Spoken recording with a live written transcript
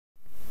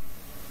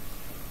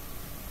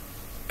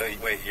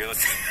Wait, you're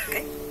listening?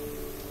 Okay.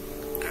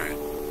 Alright.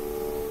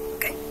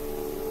 Okay.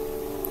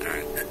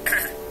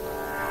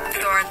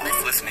 Alright.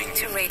 You're listening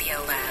to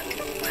Radiolab.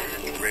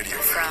 Radio.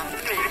 From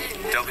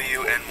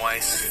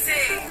WNYC.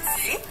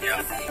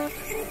 Yeah.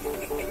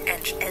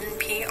 and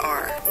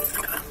NPR.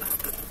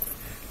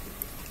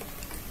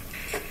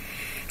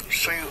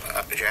 So,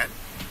 Jen,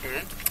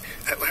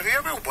 have you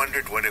ever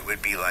wondered what it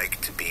would be like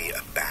to be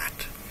a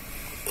bat,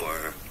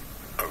 or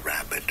a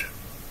rabbit,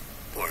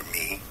 or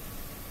me?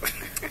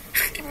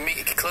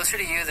 Closer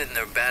to you than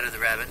the bat or the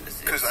rabbit.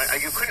 Because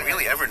you couldn't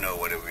really ever know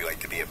what it would be like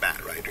to be a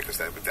bat, right? Because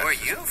that's or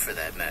you, for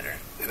that matter.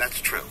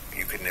 That's true.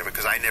 You could never,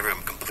 because I never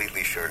am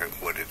completely sure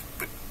what it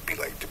would be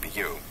like to be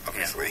you,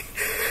 obviously.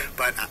 Yeah.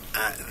 But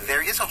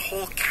there is a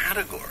whole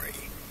category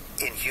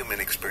in human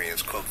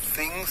experience called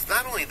things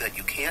not only that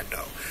you can't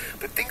know,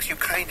 but things you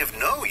kind of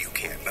know you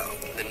can't know.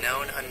 The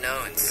known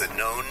unknowns. The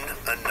known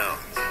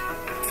unknowns.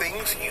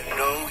 Things you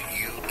know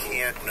you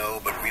can't know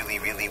but really,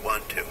 really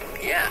want to.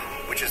 Yeah.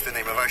 Which is the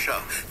name of our show.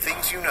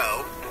 Things you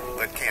know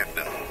but can't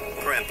know.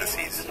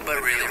 Parentheses.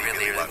 But really,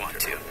 really want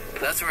to.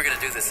 That's what we're going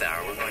to do this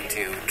hour. We're going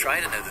to try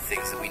to know the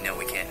things that we know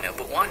we can't know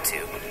but want to.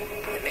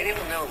 And maybe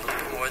we'll know a little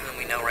bit more than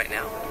we know right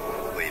now.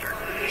 Later.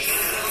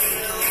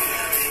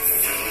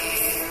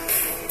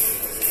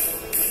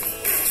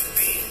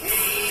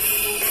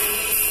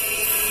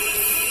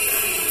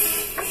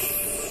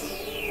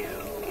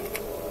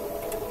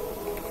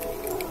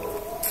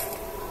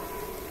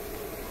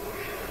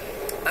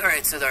 All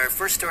right, so our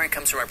first story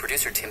comes from our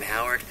producer, Tim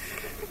Howard.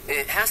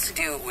 It has to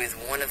do with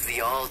one of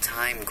the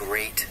all-time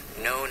great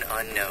known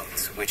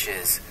unknowns, which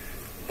is,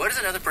 what does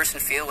another person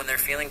feel when they're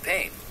feeling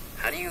pain?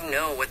 How do you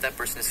know what that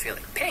person is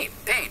feeling? Pain,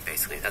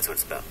 basically. That's what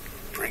it's about.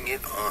 Bring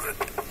it on.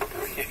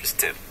 Here's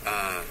Tim.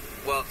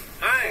 Well,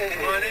 Hi,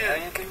 come on in. how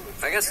you doing?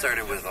 I got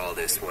started with all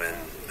this when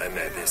I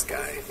met this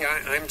guy. Yeah,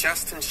 I'm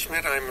Justin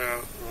Schmidt. I'm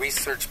a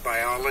research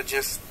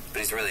biologist. But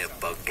he's really a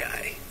bug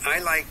guy. I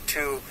like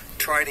to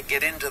try to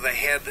get into the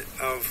head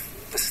of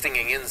the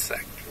stinging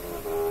insect.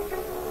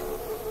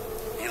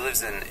 He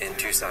lives in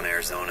Tucson,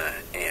 Arizona,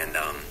 and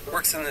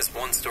works in this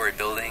one-story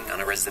building on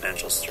a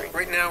residential street.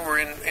 Right now we're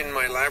in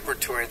my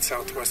laboratory at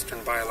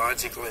Southwestern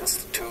Biological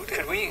Institute.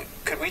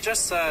 Could we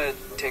just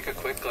take a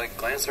quick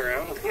glance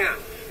around? Yeah,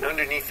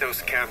 underneath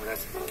those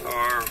cabinets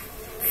are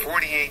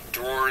 48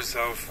 drawers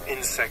of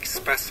insect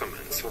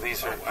specimens. So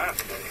these are... Wow.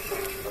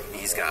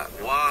 He's got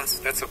wasps.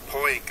 That's a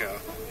poica,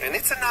 and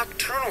it's a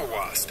nocturnal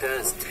wasp. That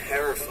is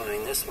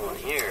terrifying. This one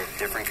here.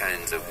 Different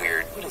kinds of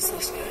weird... What is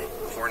this guy?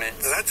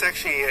 Hornets. That's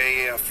actually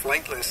a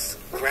flightless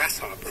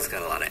grasshopper. He's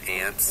got a lot of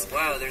ants.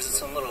 Wow, there's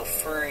some little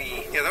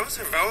furry... Yeah, those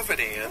are velvet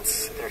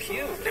ants. They're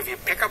huge. If you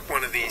pick up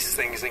one of these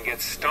things and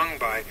get stung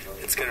by,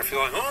 it's going to feel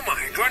like, oh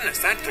my goodness,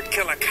 that could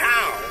kill a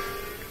cow.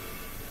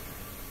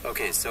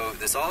 Okay, so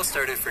this all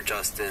started for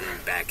Justin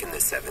back in the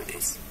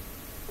 70s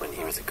when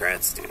he was a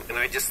grad student. And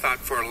I just thought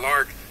for a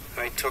lark,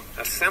 I took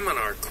a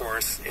seminar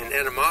course in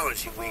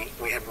entomology.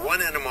 We had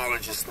one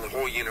entomologist in the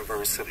whole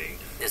university.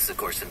 This is a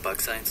course in bug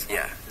science?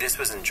 Yeah, this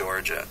was in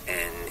Georgia,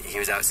 and he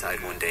was outside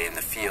one day in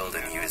the field,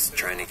 and he was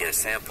trying to get a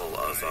sample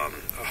of...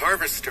 a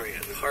harvester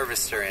ant.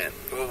 Harvester ant.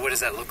 Well, what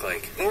does that look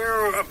like?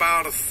 They're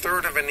about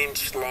 1/3 of an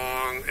inch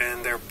long,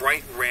 and they're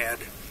bright red.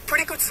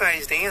 Pretty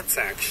good-sized ants,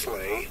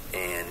 actually.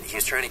 And he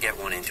was trying to get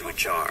one into a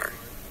jar,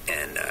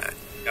 and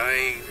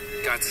I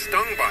got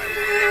stung by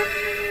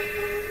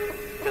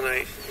one. And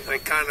I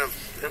kind of,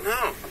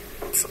 no,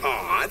 it's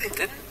odd. it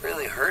didn't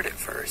really hurt at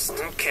first.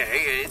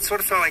 Okay, it sort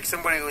of felt like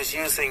somebody was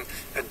using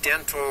a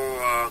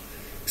dental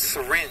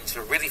syringe,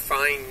 a really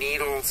fine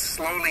needle,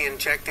 slowly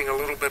injecting a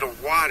little bit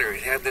of water.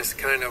 It had this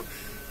kind of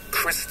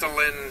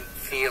crystalline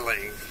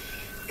feeling.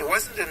 It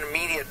wasn't an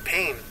immediate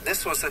pain.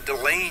 This was a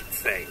delayed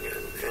thing.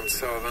 And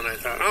so then I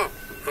thought, oh,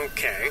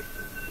 okay.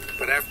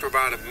 But after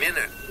about a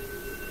minute,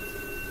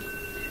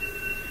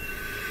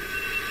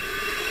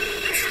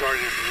 it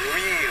started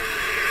really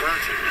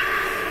hurting.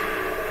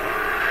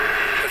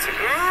 It's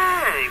like,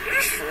 oh,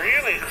 this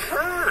really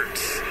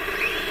hurts.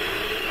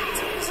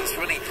 So it was this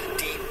really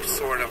deep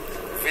sort of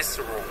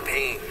visceral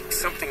pain.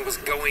 Something was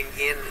going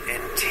in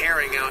and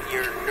tearing out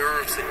your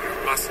nerves and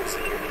your muscles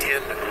and your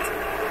tendons.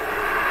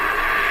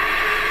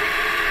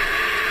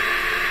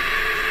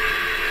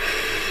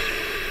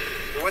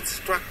 What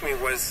struck me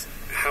was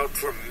how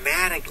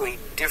dramatically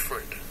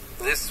different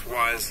this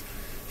was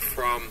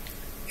from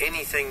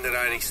anything that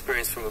I'd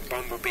experienced from a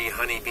bumblebee,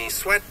 honeybee,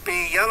 sweat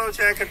bee, yellow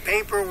jacket,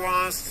 paper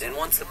wasp. And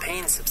once the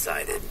pain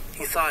subsided,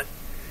 he thought,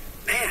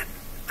 man,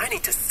 I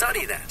need to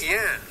study that.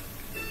 Yeah.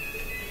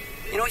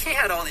 You know, he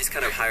had all these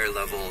kind of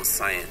higher-level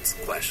science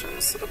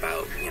questions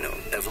about,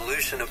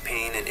 evolution of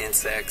pain in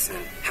insects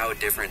and how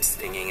different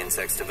stinging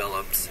insects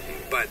develops.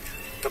 But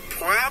the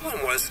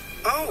problem was,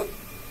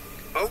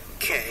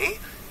 okay,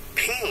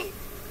 pain.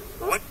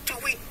 What do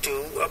we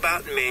do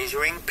about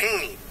measuring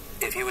pain?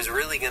 If he was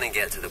really going to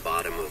get to the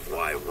bottom of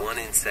why one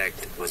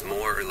insect was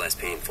more or less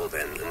painful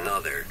than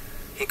another,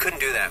 he couldn't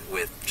do that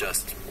with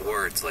just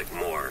words like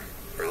more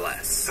or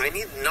less. I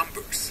need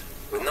numbers.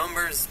 with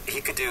numbers.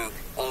 He could do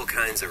all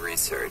kinds of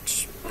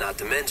research. Not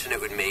to mention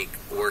it would make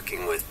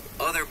working with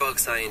other bug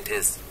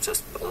scientists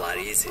just a lot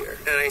easier.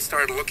 And I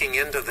started looking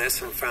into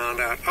this and found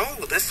out,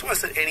 oh, this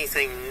wasn't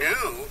anything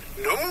new.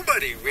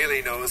 Nobody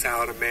really knows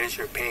how to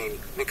measure pain.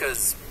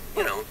 Because,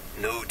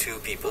 no two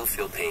people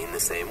feel pain the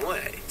same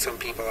way. Some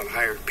people have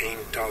higher pain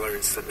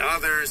tolerance than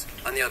others.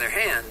 On the other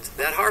hand,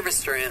 that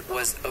harvester ant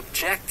was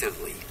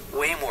objectively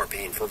way more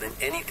painful than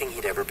anything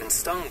he'd ever been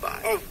stung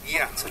by. Oh,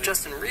 yeah. So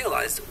Justin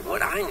realized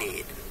what I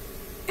need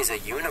is a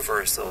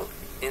universal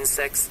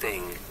insect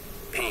sting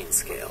pain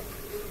scale.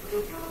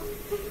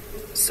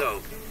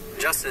 So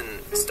Justin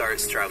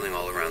starts traveling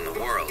all around the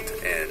world,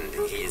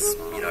 and he's,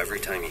 every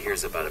time he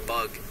hears about a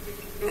bug,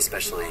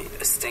 especially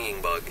a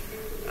stinging bug,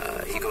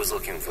 he goes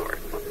looking for it.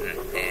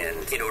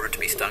 And In order to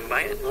be stung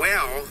by it?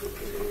 Well,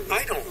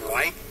 I don't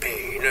like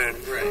pain.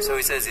 And right. So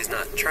he says he's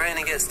not trying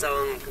to get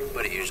stung,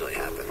 but it usually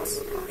happens.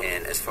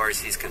 And as far as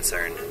he's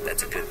concerned,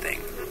 that's a good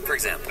thing. For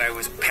example, I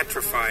was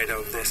petrified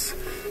of this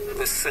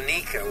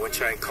Seneca,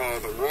 which I call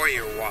the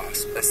warrior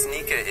wasp. a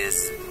Seneca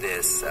is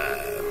this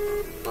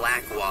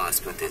black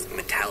wasp with this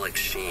metallic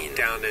sheen.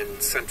 Down in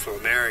Central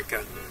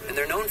America. And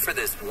they're known for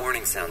this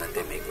warning sound that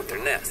they make with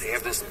their nest. They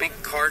have this big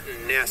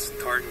carton nest,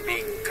 carton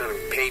being kind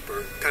of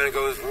paper, kind of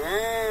goes...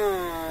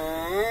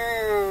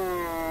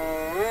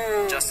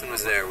 Justin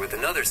was there with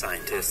another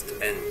scientist,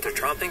 and they're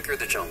tromping through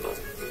the jungle.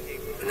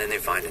 And then they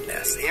find a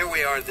nest. Here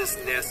we are, this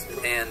nest.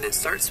 And it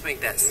starts to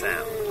make that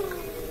sound.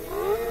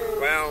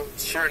 Well,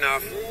 sure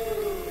enough,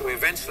 we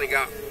eventually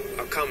got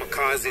a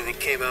kamikaze that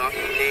came out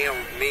and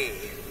nailed me.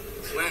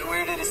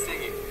 Where did it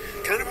sting you?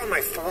 Kind of on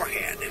my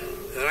forehead.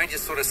 And I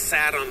just sort of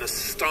sat on the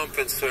stump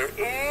and said,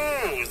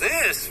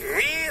 this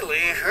really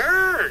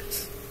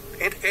hurts.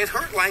 It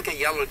hurt like a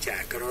yellow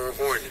jacket or a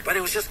hornet, but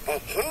it was just a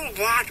whole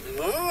lot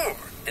more.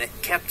 And it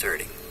kept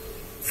hurting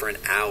for an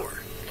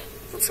hour.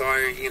 And so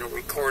I,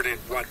 recorded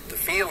what the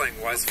feeling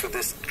was for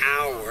this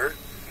hour.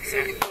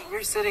 So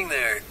you're sitting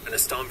there in a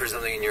stump or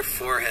something, and your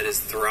forehead is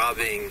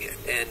throbbing,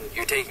 and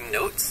you're taking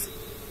notes?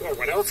 Well,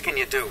 what else can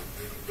you do?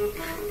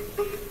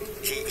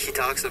 He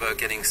talks about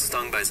getting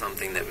stung by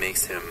something that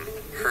makes him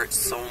hurt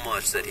so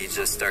much that he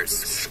just starts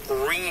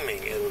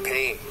Screaming in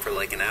pain. for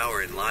like an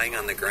hour and lying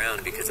on the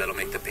ground because that'll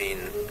make the pain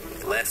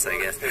less, I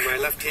guess. And my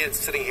left hand's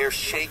sitting here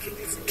shaking,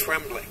 it's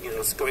trembling,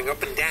 it's going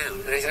up and down.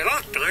 And I said,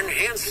 look, darn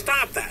hand,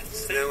 stop that.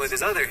 And then with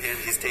his other hand,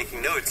 he's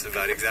taking notes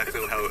about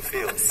exactly how it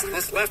feels.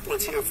 This left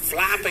one's here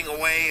flapping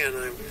away, and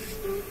I'm...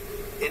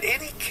 In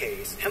any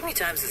case... How many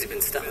times has he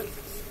been stung?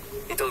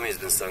 He told me he's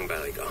been stung by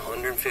like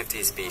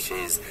 150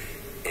 species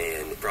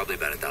and probably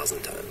about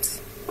 1,000 times.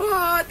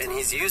 What? And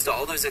he's used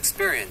all those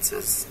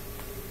experiences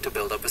to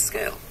build up a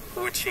scale.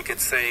 which he could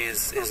say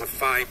is a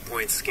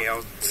 5-point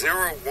scale.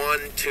 0, 1,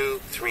 2,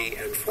 3,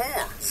 and 4.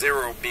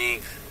 0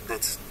 being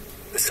that's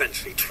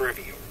essentially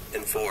trivial,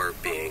 And 4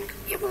 being...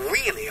 it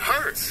really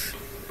hurts.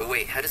 But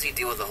wait, how does he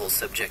deal with the whole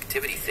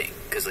subjectivity thing?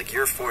 Because, like,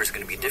 your 4 is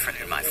going to be different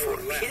than my 4.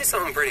 He did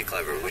something pretty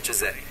clever, which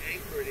is that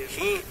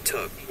he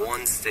took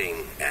one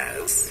sting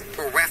as...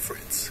 For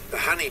reference, the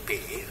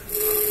honeybee,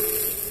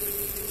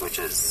 which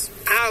is...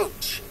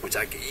 ouch! Which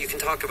you can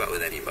talk about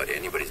with anybody.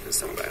 Anybody's been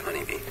stung by a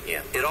honeybee.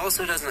 Yeah. It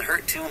also doesn't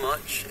hurt too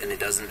much, and it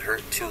doesn't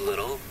hurt too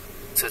little.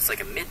 So it's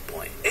like a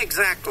midpoint.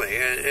 Exactly,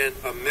 and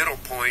a middle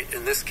point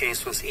in this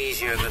case was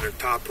easier than a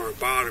top or a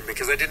bottom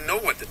because I didn't know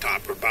what the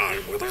top or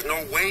bottom were. There's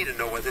no way to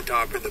know what the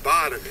top or the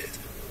bottom is.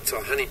 So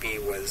a honeybee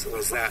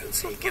was that, and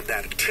so you give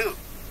that a 2.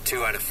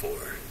 2 out of 4.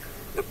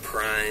 The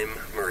prime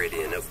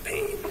meridian of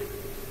pain.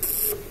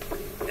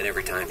 And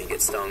every time he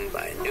gets stung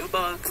by a new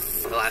bug,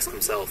 he'll ask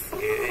himself,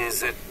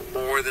 Is it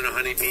more than a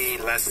honeybee,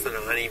 less than a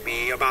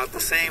honeybee, about the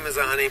same as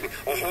a honeybee,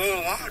 a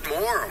whole lot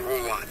more, a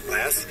whole lot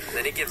less? and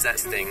then he gives that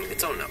sting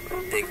its own number.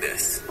 Dig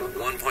this.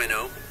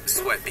 1.0,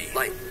 sweat bee.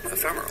 Light,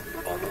 ephemeral,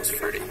 almost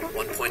fruity.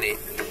 1.8,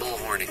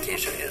 bullhorn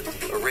acacia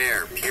ant. A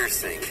rare,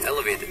 piercing,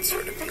 elevated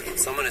sort of bee.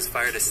 Someone has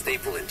fired a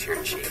staple into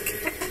your cheek.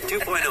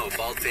 2.0,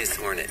 bald-faced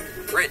hornet.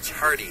 Rich,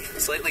 hearty,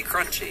 slightly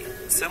crunchy.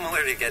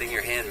 Similar to getting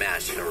your hand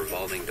mashed in a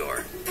revolving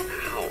door.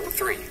 Ow.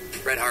 3,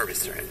 red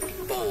harvester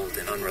ant. Bold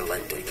and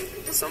unrelenting.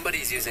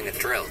 Somebody's using a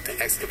drill to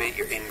excavate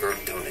your ingrown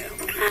toenail.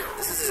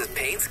 This is his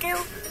pain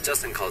scale?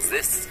 Justin calls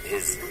this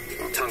his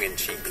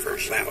tongue-in-cheek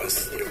version. That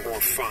was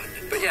more fun.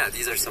 But yeah,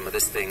 these are some of the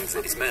things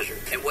that he's measured.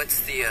 And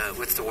what's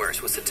the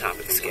worst? What's the top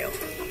of the scale?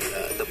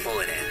 The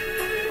bullet ant.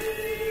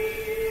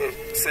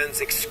 It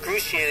sends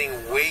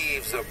excruciating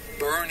waves of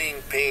burning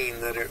pain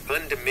that are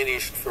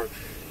undiminished for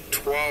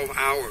 12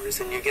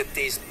 hours, and you get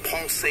these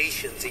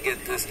pulsations. You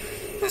get this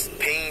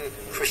pain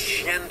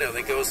crescendo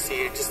that goes to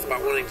you just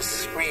about wanting to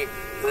scream,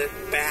 and then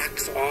it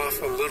backs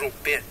off a little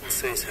bit and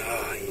says,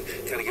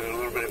 you gotta give it a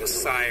little bit of a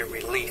sigh of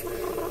relief.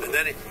 And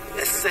then it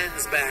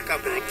ascends back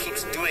up, and it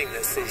keeps doing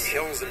this, these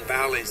hills and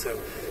valleys of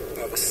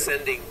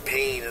ascending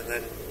pain, and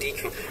then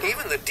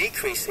even the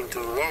decreasing to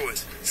the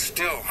lowest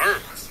still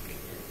hurts.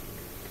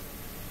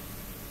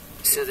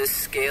 So this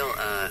scale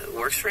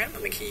works for him?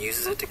 I mean, he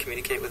uses it to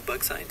communicate with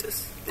bug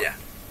scientists? Yeah.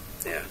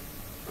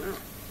 Oh.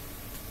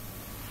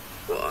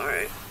 Well, all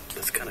right.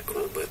 That's kind of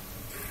cool, but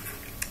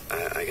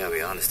I gotta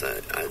be honest.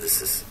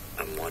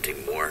 I'm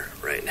wanting more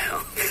right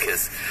now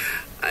because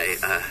I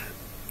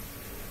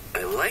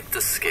like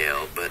the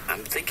scale, but I'm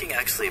thinking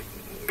actually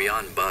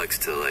beyond bugs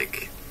to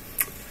like.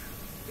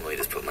 Let me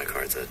just put my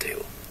cards on the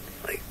table.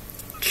 Like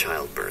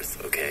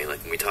childbirth, okay?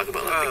 Like when we talk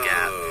about like the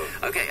gap.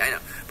 Okay, I know.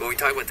 But when we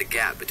talk about the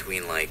gap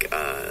between like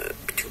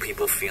two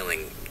people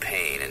feeling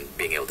pain and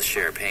being able to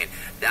share pain,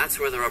 that's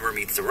where the rubber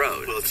meets the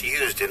road. Well, it's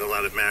used in a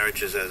lot of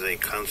marriages as a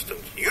constant.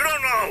 You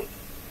don't know!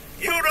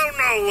 You don't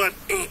know what...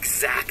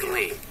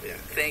 Exactly. Yeah.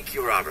 Thank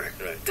you, Robert.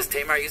 Right. Does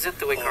Tamar use it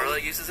the way Carla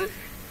uses it?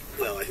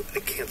 Well, I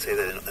can't say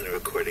that in a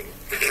recording.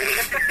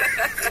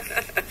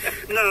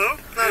 No,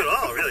 not at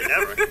all. Really,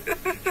 never.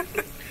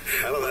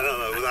 I don't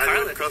know.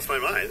 That didn't cross my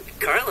mind.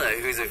 Carla,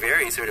 who's a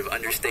very sort of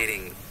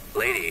understating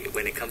lady,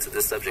 when it comes to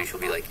this subject, she'll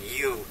be like,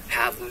 you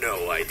have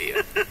no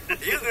idea.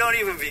 You don't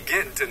even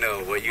begin to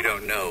know what you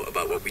don't know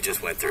about what we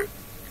just went through.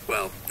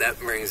 Well, that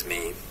brings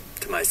me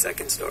to my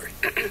second story.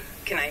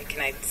 Can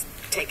I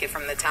take it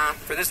from the top?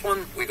 For this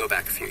one, we go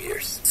back a few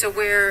years. So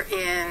we're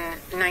in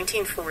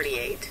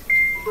 1948.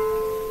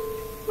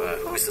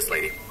 Who is this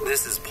lady?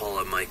 This is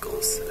Paula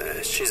Michaels.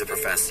 She's a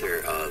professor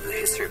of the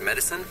history of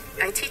medicine.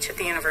 I teach at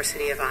the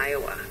University of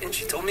Iowa. And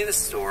she told me the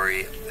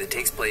story that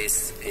takes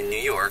place in New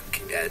York,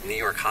 at New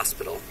York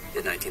Hospital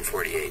in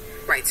 1948.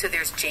 Right, so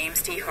there's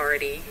James D.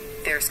 Hardy,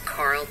 there's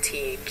Carl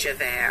T.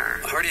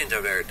 Javert. Hardy and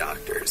Javert are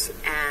doctors.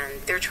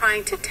 And they're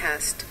trying to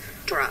test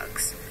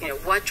drugs. You know,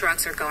 what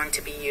drugs are going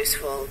to be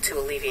useful to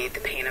alleviate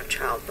the pain of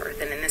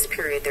childbirth. And in this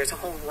period, there's a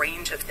whole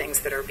range of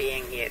things that are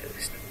being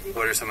used.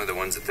 What are some of the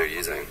ones that they're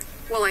using?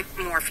 Well, like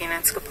morphine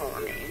and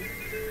scopolamine.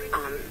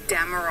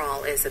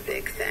 Demerol is a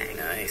big thing.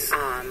 Nice.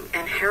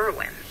 And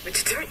heroin,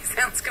 which to me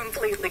sounds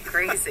completely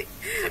crazy.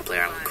 They play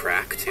around with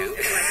crack, too?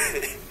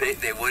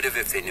 They would have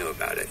if they knew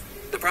about it.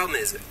 The problem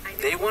is,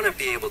 they want to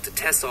be able to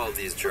test all of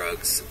these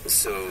drugs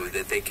so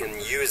that they can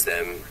use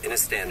them in a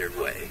standard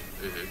way.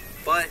 Mm-hmm.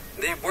 But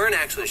they weren't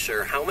actually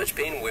sure how much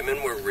pain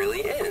women were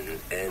really in.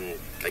 And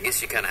I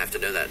guess you kind of have to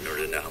know that in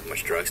order to know how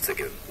much drugs to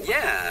give.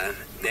 yeah,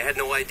 they had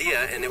no idea,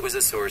 and it was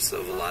a source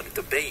of a lot of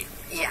debate.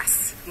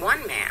 Yes.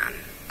 One man,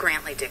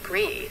 Grantley Dick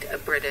Reed, a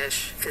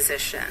British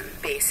physician,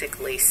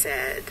 basically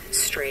said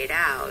straight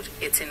out,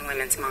 it's in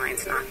women's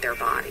minds, not their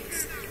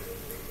bodies.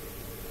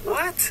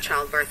 What?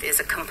 Childbirth is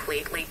a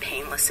completely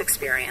painless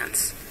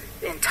experience,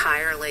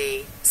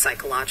 entirely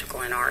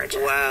psychological in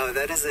origin. Wow,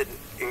 that is an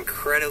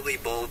incredibly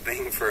bold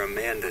thing for a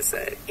man to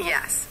say.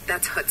 Yes,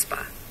 that's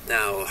chutzpah.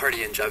 Now,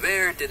 Hardy and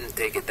Javert didn't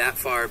take it that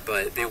far,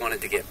 but they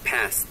wanted to get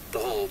past the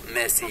whole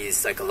messy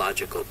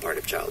psychological part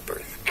of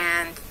childbirth.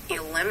 And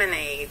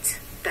eliminate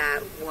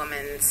that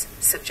woman's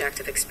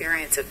subjective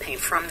experience of pain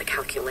from the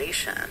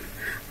calculation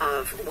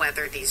of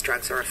whether these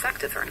drugs are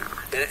effective or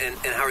not. And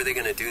how are they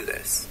going to do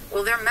this?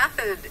 Well, their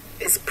method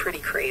is pretty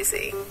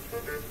crazy.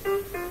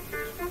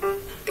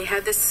 They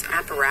had this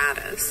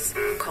apparatus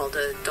called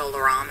a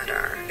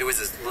dolorometer. It was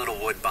this little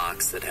wood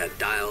box that had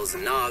dials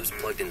and knobs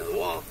plugged into the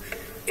wall,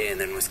 and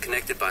then was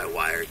connected by a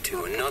wire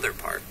to another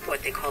part.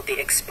 What they called the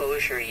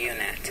exposure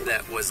unit.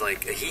 That was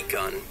like a heat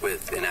gun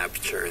with an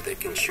aperture that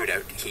can shoot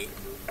out heat.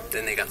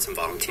 Then they got some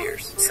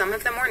volunteers. Some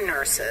of them were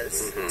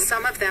nurses. Mm-hmm.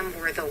 Some of them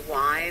were the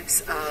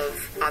wives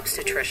of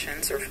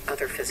obstetricians or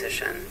other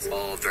physicians.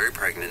 All very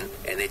pregnant,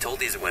 and they told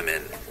these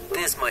women,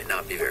 this might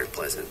not be very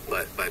pleasant,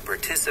 but by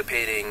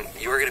participating,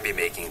 you're going to be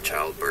making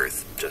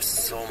childbirth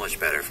just so much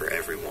better for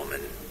every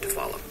woman to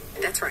follow.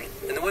 That's right.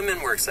 And the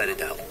women were excited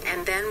to help.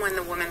 And then when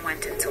the woman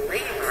went into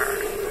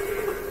labor,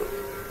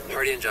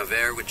 Hardy and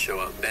Javert would show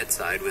up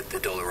bedside with the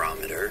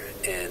dolorometer,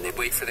 and they'd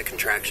wait for the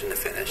contraction to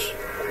finish.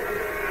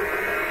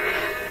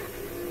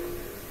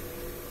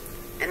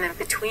 and then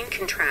between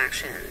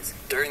contractions,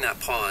 during that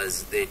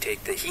pause, they'd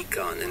take the heat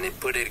gun and they'd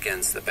put it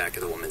against the back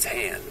of the woman's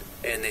hand,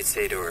 and they'd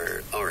say to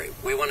her, all right,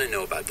 we want to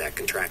know about that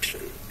contraction.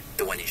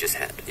 The one you just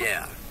had.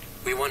 Yeah.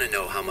 We want to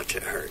know how much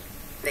it hurt.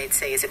 they'd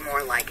say, is it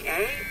more like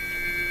A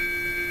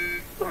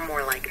or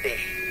more like B?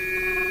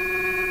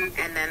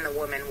 And then the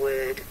woman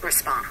would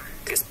respond.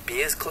 Because B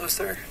is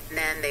closer? And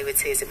then they would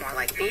say, is it more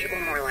like B or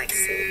more like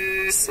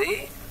C?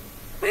 C?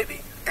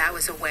 Maybe. That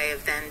was a way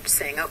of then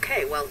saying,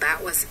 okay, well,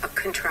 that was a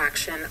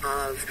contraction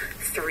of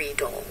 3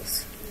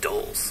 doles.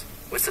 Doles.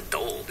 What's a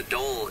dole? The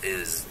dole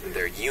is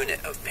their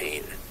unit of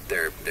pain.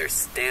 Their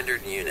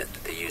standard unit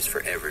that they use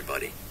for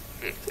everybody.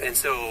 And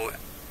so,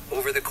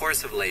 over the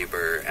course of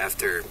labor,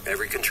 after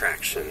every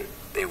contraction,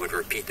 they would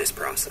repeat this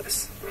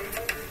process.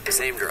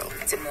 Same drill.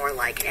 Is it more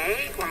like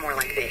A or more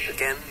like B?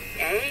 Again,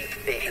 A,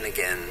 B. and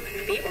again,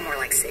 B or more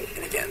like C?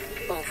 and again.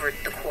 Over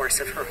the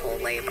course of her whole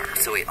labor.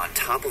 So wait, on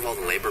top of all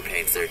the labor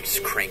pains, they're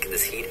just cranking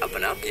this heat up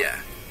and up? Yeah.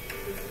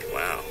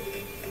 Wow.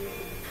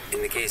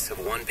 In the case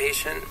of one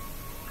patient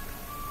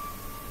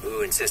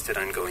who insisted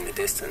on going the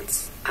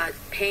distance, A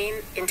pain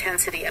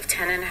intensity of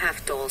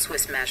 10.5 doles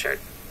was measured.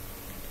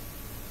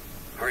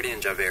 Hardy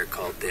and Javert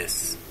called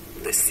this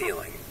the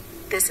ceiling.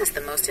 This is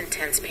the most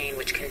intense pain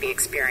which can be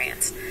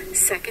experienced.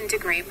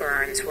 Second-degree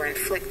burns were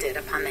inflicted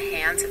upon the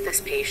hands of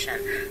this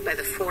patient by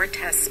the 4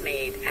 tests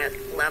made at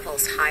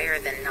levels higher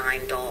than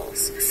 9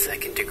 doles.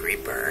 Second-degree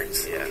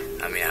burns. Yeah.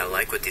 I mean, I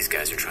like what these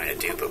guys are trying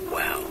to do, but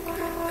wow,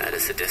 that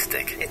is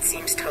sadistic. It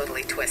seems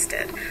totally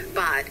twisted,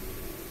 but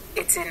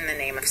it's in the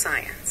name of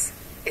science.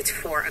 It's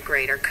for a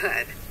greater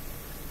good.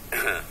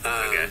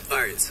 Okay. All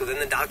right. So then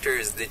the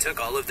doctors, they took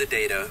all of the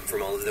data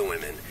from all of the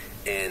women,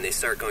 and they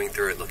start going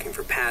through it, looking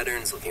for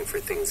patterns, looking for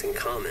things in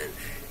common.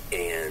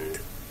 And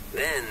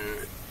then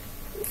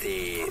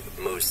the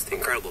most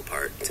incredible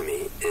part to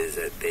me is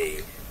that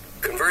they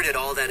converted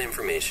all that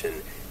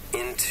information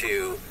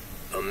into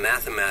a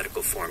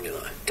mathematical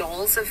formula.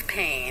 Doles of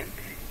pain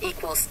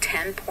equals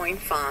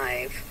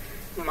 10.5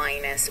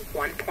 minus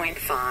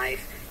 1.5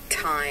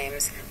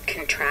 times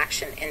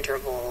contraction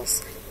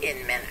intervals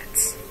in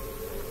minutes.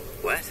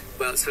 What?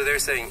 Well, so they're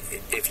saying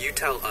if you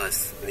tell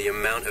us the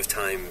amount of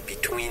time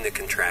between the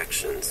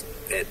contractions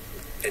at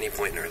any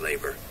point in her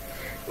labor,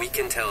 we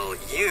can tell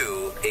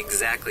you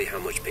exactly how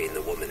much pain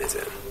the woman is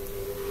in.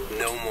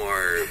 No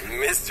more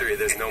mystery.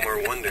 There's no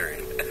more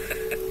wondering.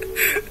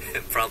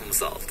 Problem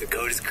solved. The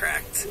code is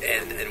cracked.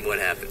 And what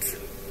happens?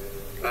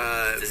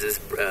 Does this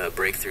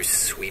breakthrough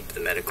sweep the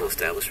medical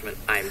establishment?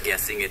 I'm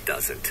guessing it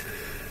doesn't.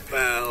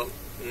 Well,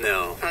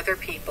 no. Other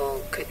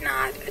people could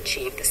not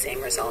achieve the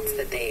same results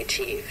that they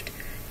achieved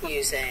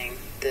using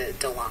the I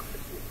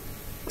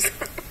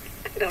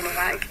don't know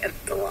why I get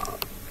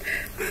dolometer.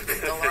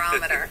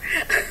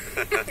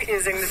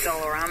 Using the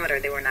dolometer,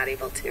 they were not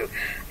able to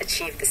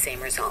achieve the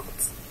same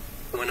results.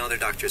 When other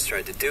doctors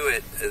tried to do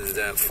it,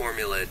 the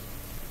formula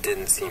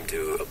didn't seem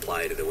to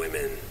apply to the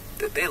women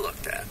that they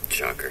looked at.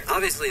 Shocker.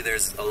 Obviously,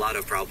 there's a lot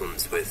of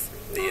problems with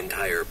the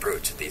entire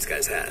approach that these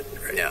guys had.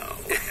 Right? No.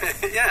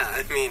 Yeah,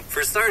 I mean,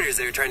 for starters,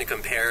 they were trying to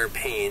compare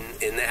pain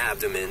in the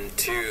abdomen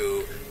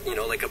to,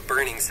 like a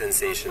burning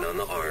sensation on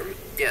the arm.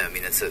 Yeah, I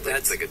mean,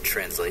 that's like a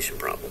translation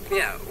problem.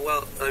 Yeah,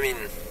 well, I mean,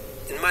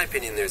 in my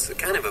opinion, there's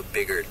kind of a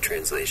bigger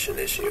translation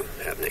issue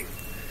happening,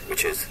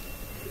 which is,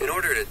 in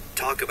order to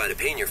talk about a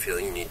pain you're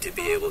feeling, you need to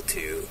be able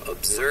to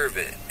observe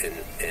it and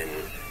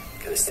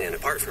kind of stand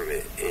apart from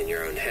it in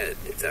your own head,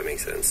 if that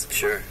makes sense.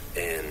 Sure.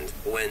 And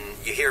when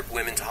you hear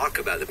women talk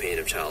about the pain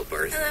of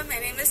childbirth... Hello, my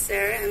name is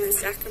Sarah. I'm in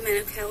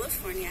Sacramento,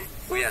 California.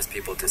 We ask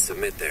people to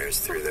submit theirs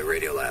through the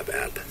Radiolab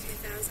app.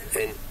 2000.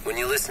 And when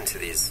you listen to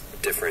these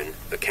different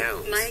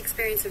accounts... My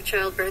experience of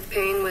childbirth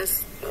pain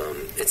was...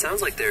 it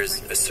sounds like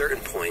there's a certain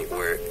point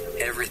where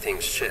everything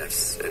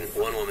shifts. And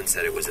one woman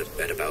said it was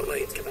at about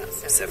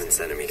 7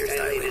 centimeters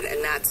dilated.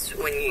 And that's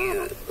when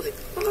you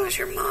lose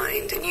your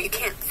mind. And you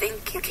can't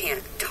think, you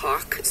can't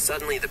talk.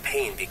 Suddenly the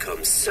pain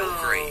becomes so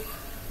great.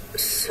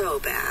 So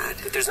bad.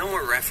 But there's no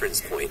more reference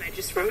point. I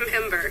just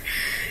remember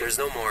There's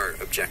no more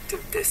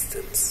objective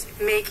distance.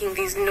 making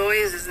these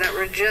noises that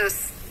were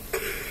just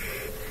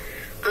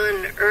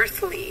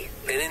unearthly.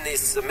 And in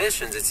these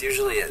submissions, it's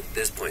usually at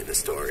this point in the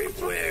story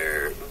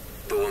where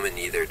the woman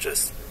either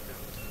just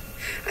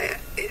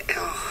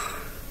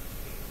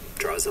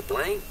draws a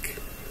blank,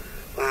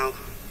 Wow.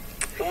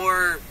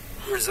 or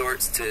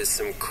resorts to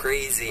some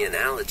crazy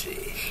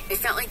analogy. It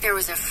felt like there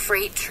was a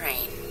freight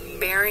train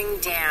bearing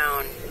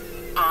down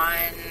on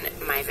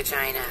my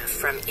vagina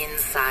from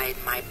inside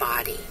my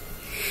body,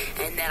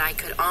 and that I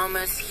could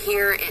almost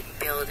hear it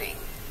building.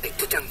 Like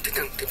da-dunk,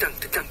 da-dunk, da-dunk,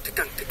 da-dunk,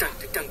 da-dunk, da-dunk,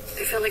 da-dunk.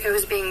 I felt like I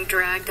was being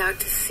dragged out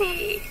to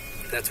sea.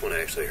 That's one I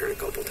actually heard a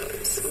couple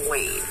times.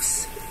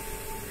 Waves.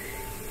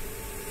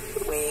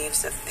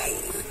 Waves of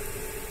pain.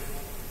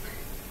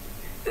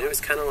 And it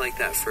was kind of like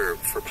that for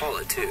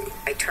Paula, too.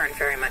 I turned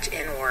very much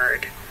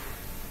inward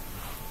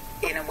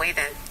in a way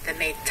that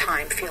made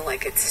time feel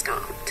like it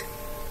stopped.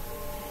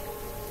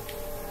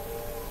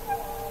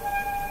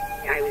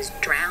 I was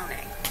drowning.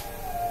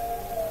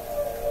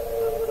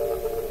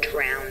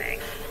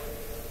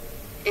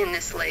 In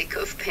this lake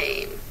of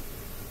pain.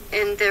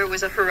 And there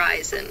was a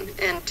horizon,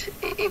 and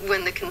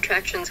when the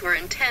contractions were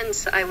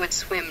intense, I would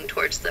swim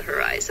towards the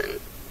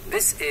horizon.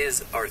 This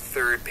is our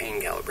third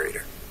pain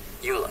calibrator,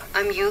 Eula.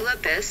 I'm Eula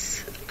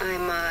Biss.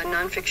 I'm a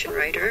nonfiction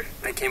writer.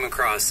 I came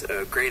across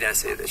a great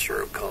essay that she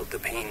wrote called The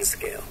Pain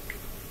Scale.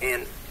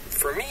 And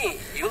for me,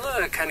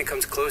 Eula kind of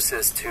comes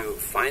closest to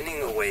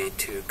finding a way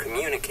to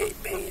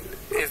communicate pain.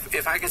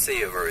 If I could say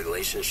you have a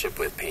relationship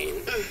with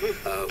pain,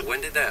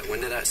 when did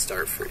that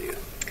start for you?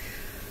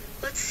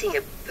 Let's see,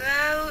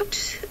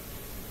 about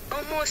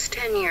almost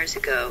 10 years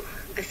ago.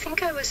 I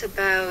think I was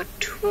about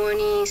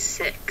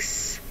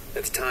 26.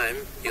 At the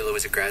time, Eula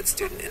was a grad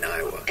student in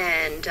Iowa.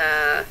 And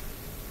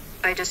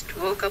I just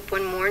woke up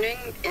one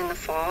morning in the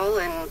fall,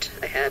 and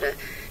I had a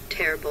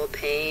terrible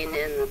pain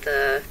in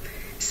the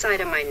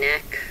side of my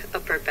neck,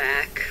 upper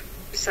back,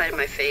 side of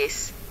my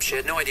face. She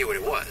had no idea what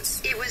it was.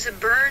 It was a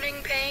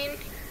burning pain.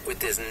 With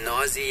this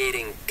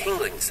nauseating,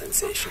 tingling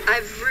sensation.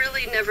 I've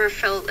really never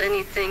felt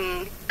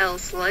anything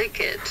else like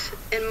it.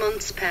 And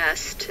months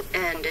passed,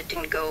 and it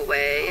didn't go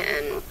away,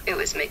 and it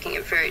was making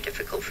it very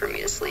difficult for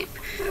me to sleep.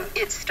 Yeah.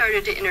 It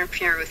started to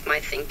interfere with my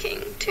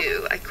thinking,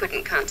 too. I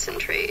couldn't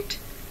concentrate.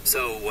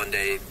 So one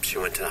day she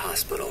went to the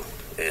hospital,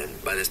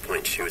 and by this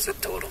point she was a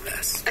total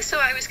mess. So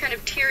I was kind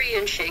of teary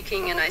and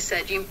shaking, and I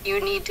said, you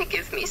need to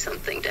give me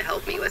something to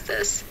help me with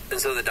this. And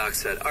so the doc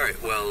said, all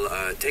right,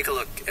 well, take a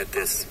look at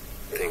this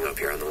thing up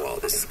here on the wall.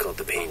 This is called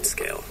the pain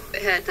scale.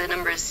 It had the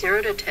numbers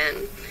 0 to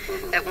 10.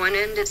 At one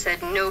end it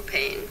said no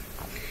pain.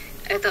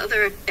 At the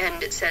other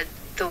end it said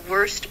the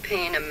worst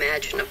pain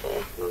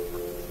imaginable.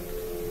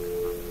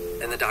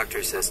 And the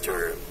doctor says to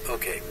her,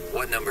 okay,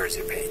 what number is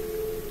your pain?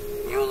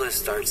 Eula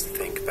starts to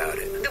think about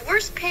it. The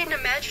worst pain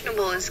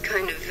imaginable is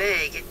kind of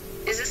vague.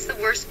 Is this the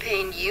worst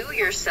pain you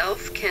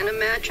yourself can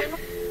imagine?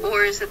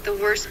 Or is it the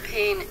worst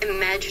pain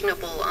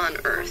imaginable on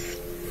Earth?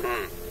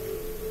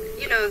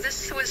 You know,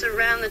 this was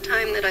around the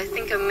time that I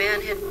think a man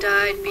had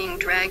died being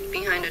dragged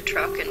behind a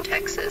truck in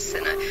Texas.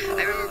 And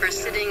I remember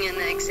sitting in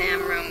the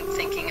exam room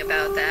thinking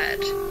about that.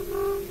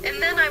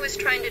 And then I was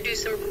trying to do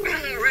some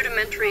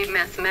rudimentary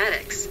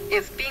mathematics.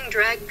 If being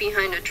dragged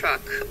behind a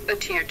truck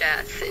to your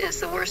death is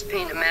the worst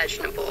pain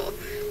imaginable,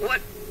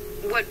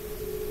 what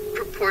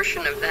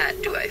proportion of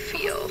that do I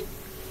feel?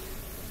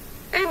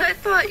 And I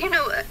thought, you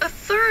know, a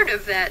third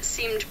of that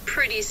seemed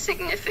pretty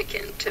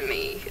significant to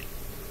me.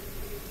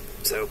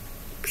 So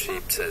she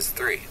says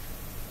 3,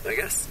 I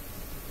guess.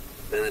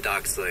 Then the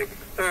doc's like,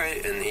 all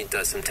right, and he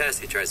does some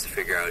tests. He tries to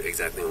figure out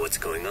exactly what's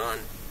going on.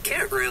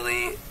 Can't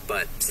really,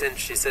 but since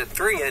she said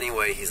 3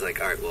 anyway, he's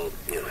like, all right, well,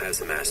 have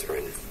some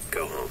aspirin,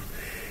 go home.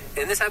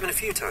 And this happened a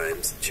few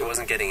times. She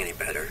wasn't getting any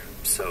better.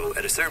 So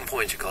at a certain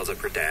point, she calls up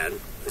her dad,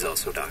 who's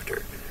also a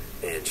doctor,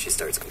 and she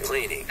starts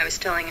complaining. I was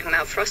telling him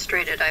how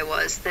frustrated I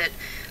was that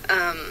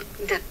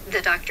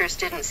the doctors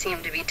didn't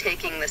seem to be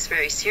taking this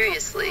very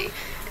seriously.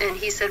 And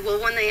he said,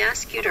 well, when they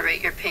ask you to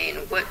rate your pain,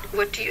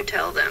 what do you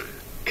tell them?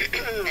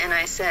 And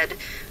I said,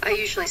 I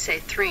usually say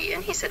 3.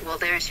 And he said, well,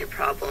 there's your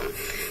problem.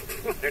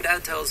 Her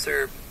dad tells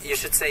her, you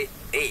should say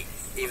 8.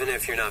 Even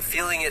if you're not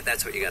feeling it,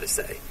 that's what you got to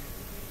say.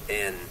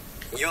 And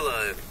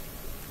Eula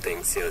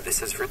thinks,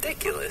 this is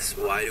ridiculous.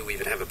 Why do we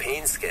even have a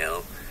pain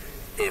scale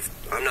if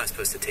I'm not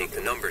supposed to take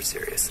the numbers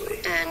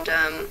seriously?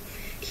 And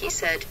he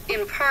said,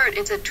 in part,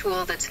 it's a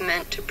tool that's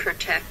meant to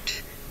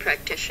protect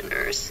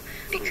practitioners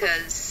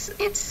because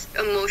it's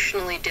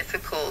emotionally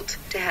difficult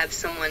to have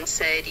someone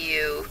say to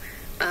you,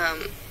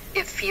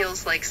 it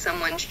feels like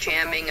someone's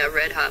jamming a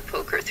red-hot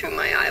poker through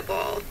my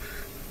eyeball,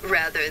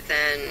 rather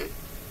than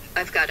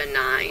I've got a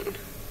 9.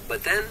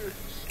 But then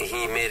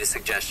he made a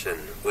suggestion,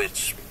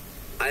 which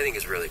I think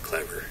is really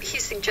clever. He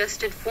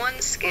suggested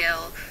one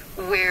scale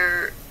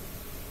where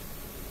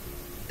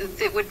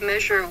that would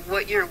measure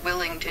what you're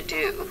willing to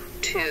do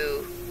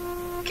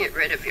to get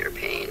rid of your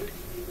pain.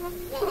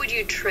 What would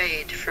you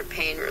trade for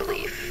pain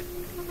relief?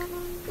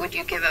 Would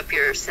you give up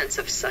your sense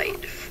of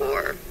sight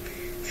for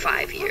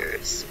 5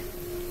 years?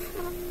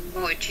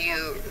 Would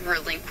you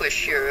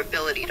relinquish your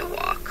ability to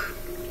walk?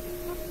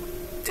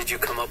 Did you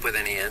come up with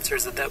any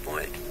answers at that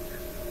point?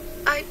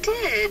 I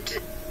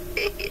did.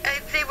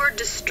 They were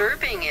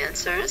disturbing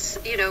answers.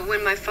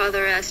 When my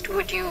father asked,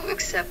 would you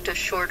accept a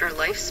shorter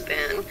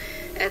lifespan?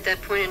 At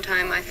that point in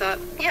time, I thought,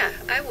 yeah,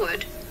 I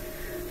would.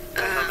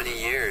 How many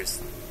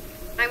years?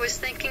 I was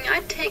thinking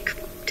I'd take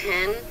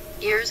 10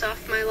 years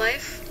off my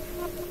life.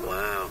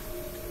 Wow.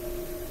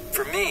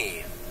 For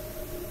me,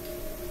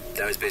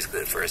 that was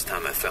basically the first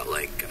time I felt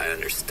like I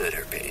understood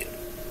her pain.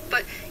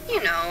 But,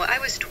 I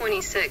was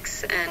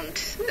 26, and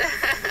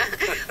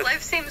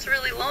life seems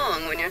really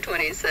long when you're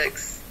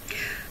 26.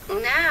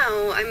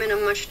 Now, I'm in a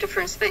much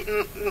different space.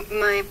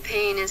 My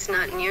pain is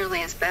not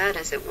nearly as bad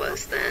as it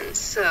was then,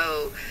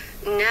 so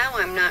now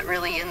I'm not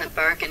really in the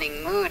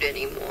bargaining mood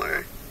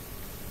anymore.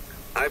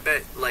 I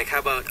bet, how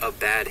about a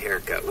bad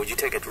haircut? Would you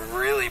take a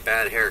really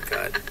bad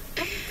haircut?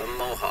 A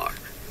mohawk.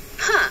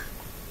 Huh.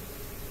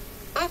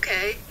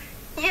 Okay.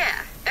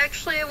 Yeah,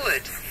 actually I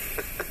would.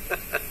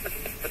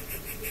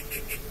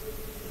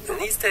 And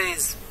these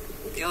days,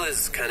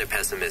 Eula's kind of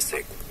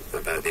pessimistic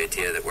about the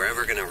idea that we're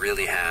ever going to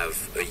really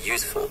have a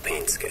useful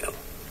pain scale.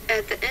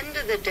 At the end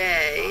of the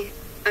day,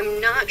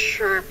 I'm not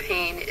sure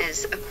pain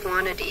is a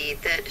quantity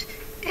that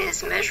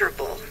is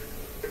measurable.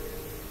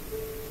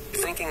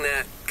 Thinking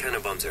that kind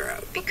of bums her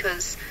out.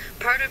 Because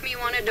part of me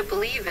wanted to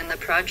believe in the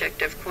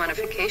project of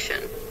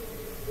quantification.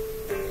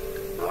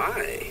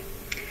 Why?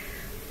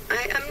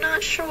 I'm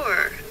not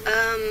sure.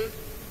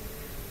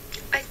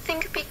 I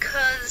think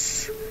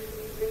because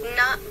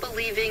not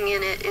believing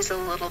in it is a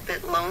little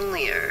bit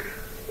lonelier.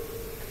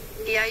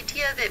 The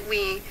idea that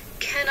we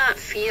cannot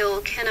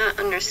feel, cannot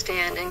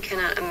understand, and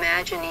cannot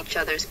imagine each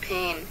other's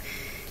pain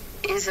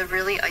is a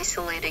really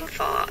isolating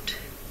thought.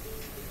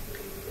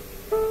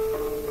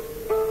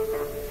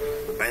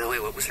 By the way,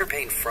 what was her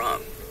pain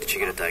from? Did she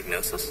get a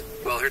diagnosis?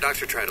 Well, her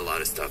doctor tried a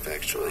lot of stuff,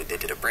 actually. They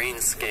did a brain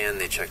scan,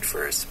 they checked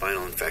for a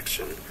spinal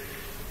infection,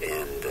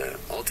 and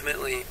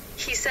ultimately...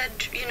 He said,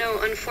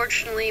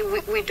 unfortunately,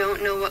 we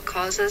don't know what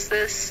causes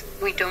this.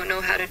 We don't know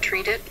how to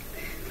treat it.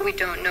 We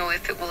don't know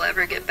if it will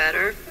ever get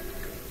better.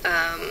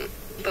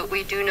 But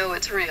we do know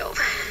it's real.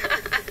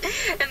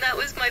 And that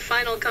was my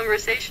final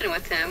conversation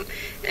with him.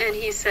 And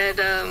he said,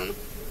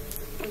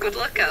 good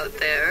luck out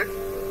there.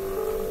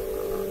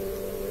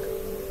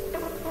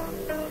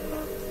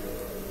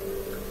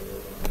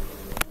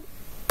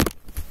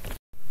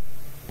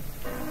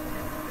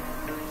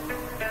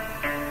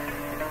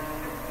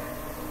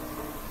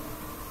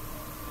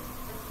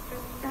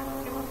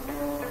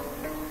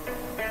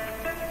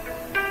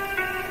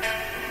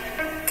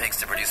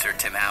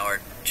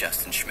 Howard,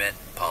 Justin Schmidt,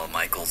 Paula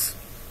Michaels,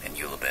 and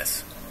Eula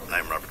Biss.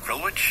 I'm Robert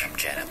Krulwich. I'm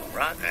Jan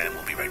Abumrad. And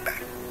we'll be right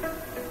back.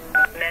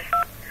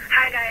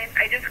 Hi guys,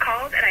 I just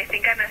called and I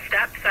think I messed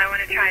up, so I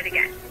want to try it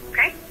again.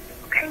 Okay?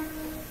 Okay.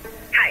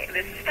 Hi,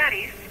 this is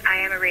Thaddeus. I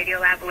am a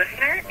Radiolab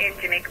listener in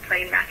Jamaica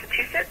Plain,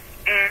 Massachusetts,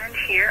 and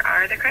here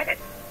are the credits.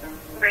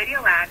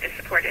 Radiolab is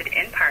supported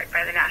in part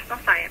by the National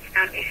Science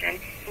Foundation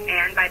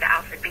and by the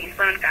Alfred B.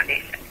 Sloan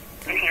Foundation,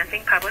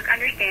 enhancing public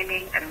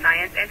understanding of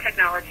science and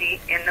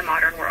technology in the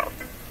modern world.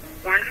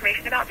 More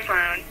information about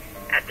Sloan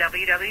at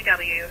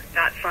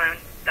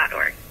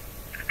www.sloan.org.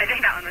 I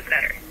think that one was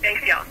better.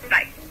 Thanks, y'all.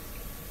 Bye.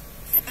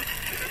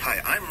 Hi,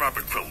 I'm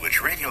Robert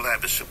Krulwich.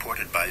 Radiolab is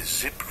supported by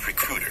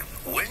ZipRecruiter.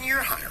 When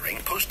you're hiring,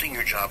 posting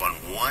your job on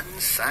one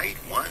site,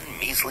 one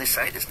measly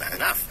site is not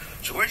enough.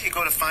 So where do you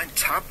go to find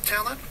top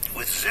talent?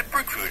 With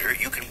ZipRecruiter,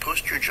 you can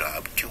post your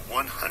job to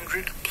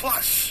 100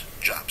 plus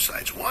job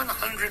sites,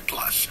 100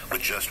 plus,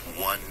 with just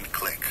one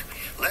click.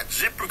 Let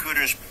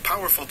ZipRecruiter's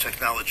powerful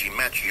technology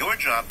match your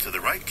job to the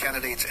right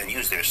candidates and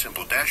use their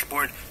simple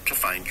dashboard to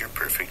find your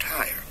perfect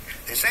hire.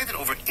 They say that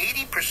over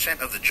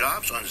 80% of the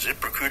jobs on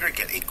ZipRecruiter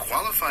get a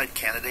qualified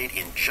candidate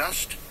in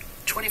just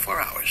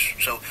 24 hours.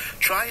 So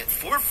try it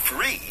for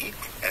free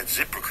at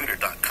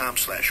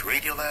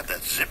ZipRecruiter.com/Radiolab.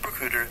 That's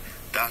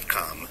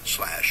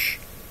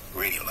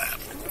ZipRecruiter.com/Radiolab.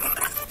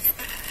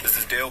 This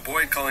is Dale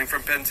Boyd calling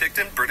from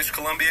Penticton, British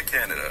Columbia,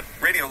 Canada.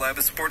 Radiolab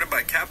is supported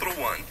by Capital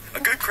One. A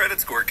good credit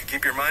score can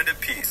keep your mind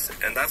at peace,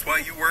 and that's why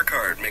you work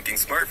hard, making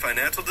smart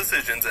financial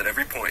decisions at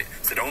every point.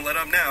 So don't let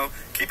up now.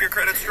 Keep your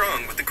credit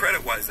strong with the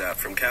CreditWise app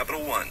from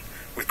Capital One.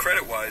 With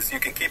CreditWise, you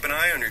can keep an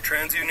eye on your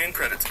TransUnion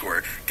credit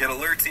score, get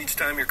alerts each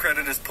time your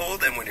credit is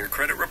pulled and when your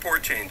credit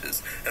report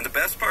changes. And the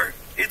best part?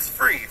 It's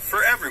free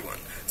for everyone.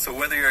 So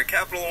whether you're a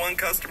Capital One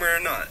customer or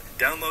not,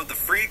 download the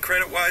free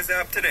CreditWise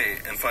app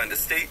today and find a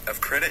state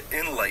of credit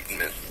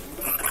enlightenment.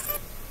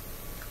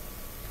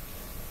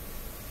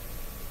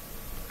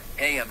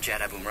 Hey, I'm Jan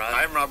Abumrad.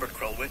 I'm Robert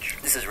Krulwich.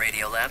 This is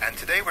Radiolab. And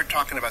today we're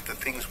talking about the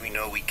things we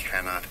know we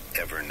cannot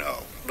ever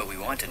know. But we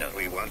want to know.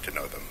 We want to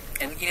know them.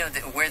 And,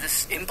 where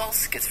this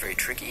impulse gets very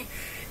tricky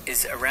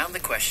is around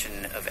the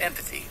question of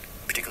empathy,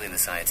 particularly in the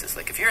sciences.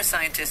 Like, if you're a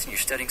scientist and you're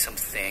studying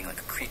something like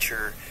a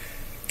creature,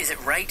 is it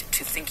right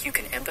to think you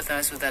can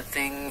empathize with that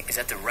thing? Is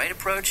that the right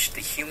approach, the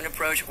human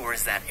approach, or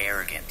is that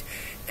arrogant?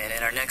 And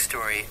in our next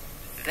story,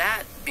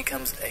 that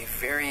becomes a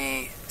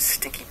very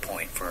sticky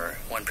point for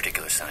one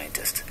particular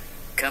scientist.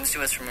 Comes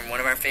to us from one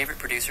of our favorite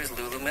producers,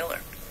 Lulu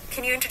Miller.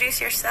 Can you introduce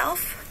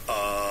yourself?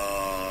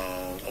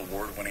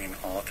 Award-winning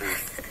author,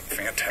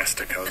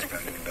 fantastic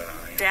husband.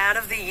 Dad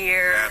of the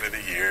year. Dad of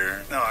the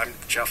year. No, I'm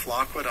Jeff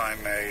Lockwood.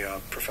 I'm a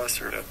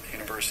professor at the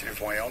University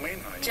of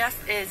Wyoming. Jeff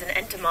is an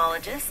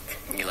entomologist.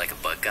 You like a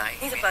bug guy?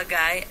 He's a bug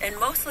guy, and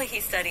mostly he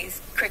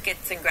studies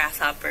crickets and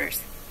grasshoppers.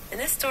 And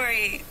this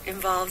story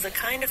involves a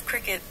kind of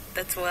cricket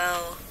that's,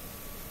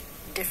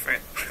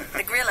 different.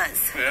 The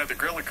gorillas. Yeah, the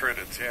gorilla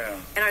critters, yeah.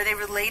 And are they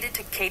related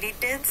to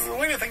katydids? The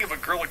way to think of a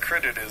gorilla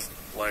cricket is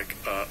like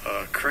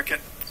a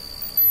cricket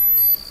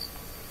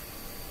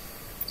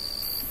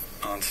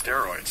on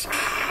steroids.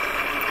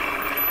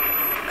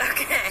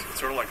 Okay. It's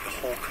sort of like the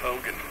Hulk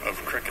Hogan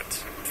of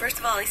crickets. First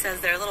of all, he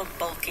says they're a little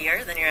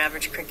bulkier than your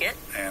average cricket.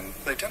 And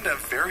they tend to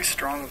have very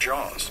strong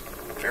jaws.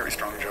 Very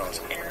strong jaws.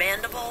 And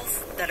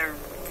mandibles that are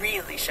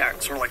really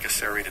sharp. Sort of like a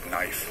serrated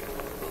knife.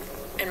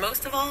 And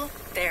most of all,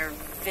 they're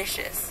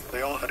vicious.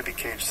 They all had to be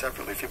caged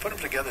separately. If you put them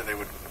together, they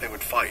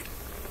would fight.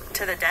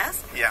 To the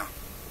death? Yeah.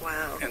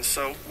 Wow. And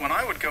so when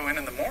I would go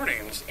in the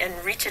mornings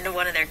and reach into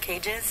one of their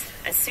cages,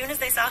 as soon as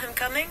they saw him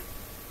coming,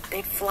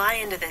 they'd fly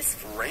into this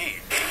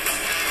rage.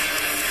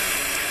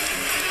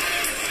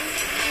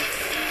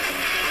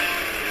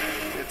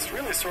 It's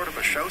really sort of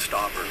a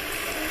showstopper.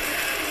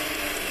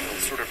 They'll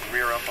sort of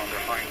rear up on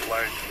their hind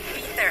legs,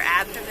 beat their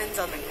abdomens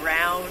on the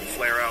ground,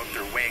 flare out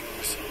their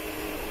wings,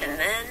 and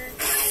then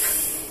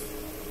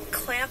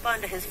clamp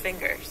onto his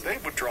fingers. They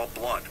would draw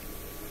blood.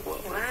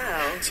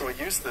 Wow. So I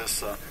used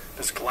this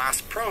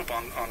glass probe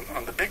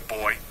on the big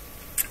boy,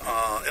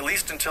 at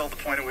least until the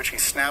point at which he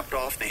snapped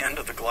off the end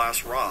of the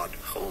glass rod.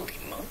 Holy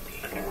moly.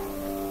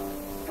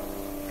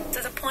 So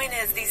the point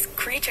is, these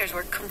creatures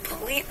were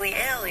completely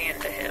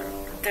alien to him.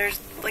 There's,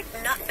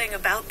 nothing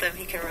about them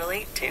he can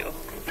relate to.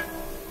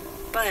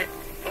 But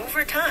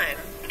over time,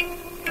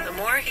 the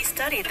more he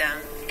studied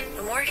them,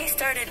 the more he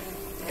started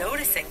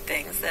noticing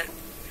things that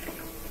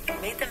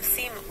made them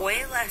seem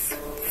way less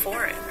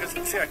foreign.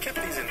 See, I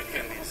kept these in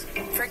these.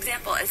 For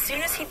example, as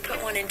soon as he'd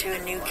put one into a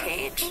new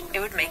cage, it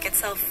would make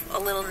itself a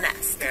little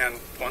nest.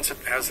 And once it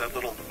has that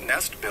little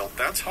nest built,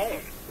 that's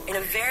home. In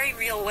a very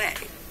real way,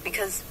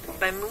 because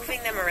by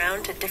moving them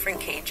around to different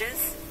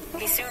cages,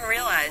 he soon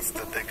realized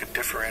that they could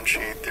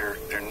differentiate their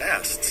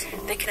nests.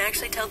 They can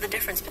actually tell the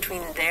difference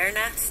between their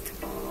nest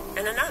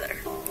and another.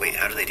 Wait,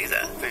 how do they do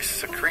that? They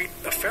secrete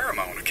a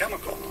pheromone, a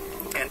chemical.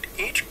 And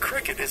each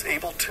cricket is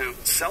able to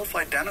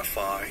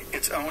self-identify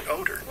its own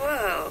odor.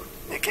 Whoa.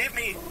 It gave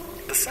me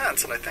the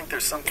sense, and I think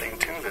there's something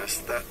to this,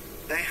 that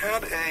they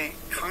had a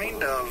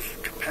kind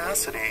of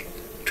capacity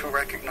to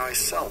recognize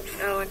self.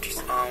 Oh,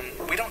 interesting.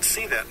 We don't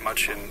see that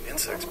much in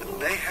insects, but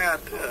they had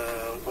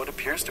what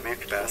appears to be a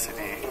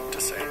capacity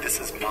to say, this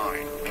is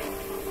mine.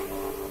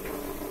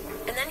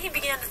 And then he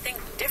began to think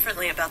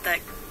differently about that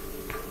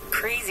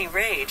crazy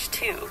rage,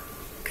 too.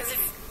 Because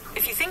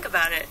if you think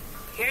about it,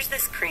 here's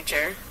this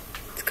creature.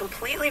 It's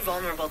completely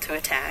vulnerable to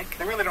attack.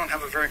 They really don't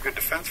have a very good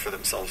defense for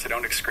themselves. They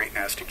don't excrete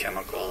nasty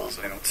chemicals.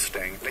 They don't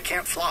sting. They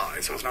can't fly,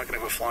 so it's not going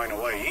to go flying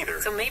away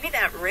either. So maybe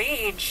that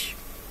rage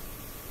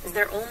is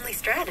their only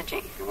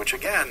strategy. Which,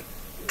 again,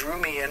 drew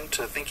me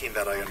into thinking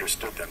that I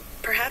understood them.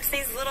 Perhaps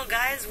these little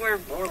guys were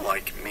more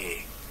like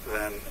me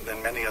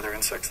than many other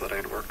insects that I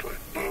had worked with.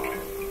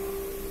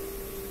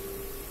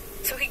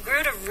 So he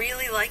grew to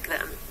really like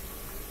them.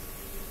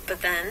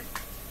 But then,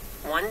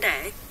 one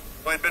day,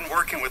 I'd been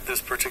working with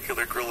this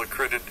particular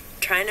grillicritid,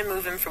 trying to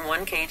move him from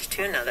one cage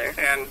to another.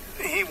 And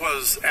he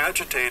was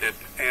agitated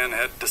and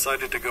had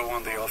decided to go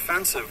on the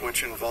offensive,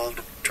 which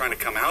involved trying to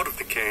come out of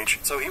the cage.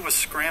 So he was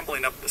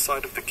scrambling up the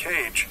side of the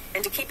cage.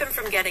 And to keep him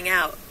from getting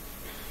out,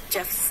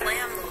 Jeff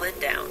slammed the lid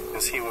down.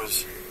 As he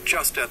was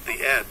just at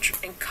the edge.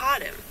 And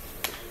caught him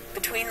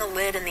between the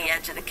lid and the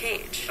edge of the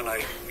cage. And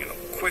I,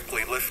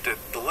 quickly lifted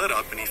the lid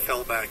up and he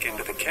fell back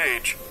into the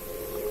cage.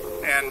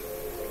 And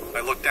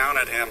I looked down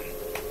at him.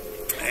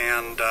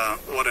 And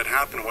what had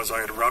happened was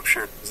I had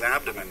ruptured his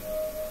abdomen.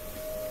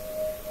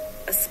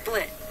 A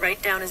split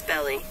right down his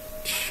belly.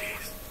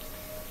 Jeez.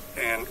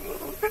 And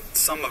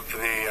some of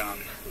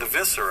the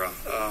viscera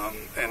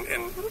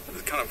and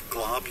the kind of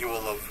globule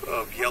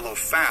of yellow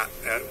fat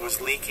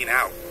was leaking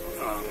out,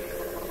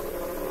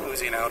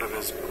 oozing out of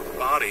his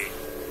body.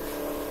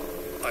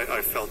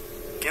 I felt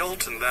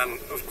guilt, and then,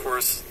 of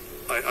course,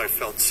 I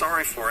felt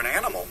sorry for an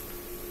animal.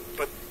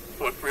 But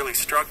what really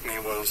struck me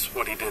was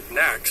what he did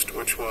next,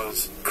 which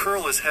was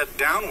curl his head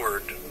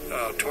downward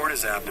toward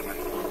his abdomen,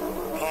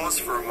 pause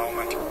for a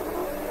moment,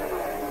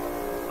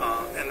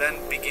 and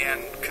then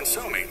began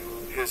consuming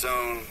his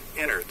own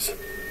innards.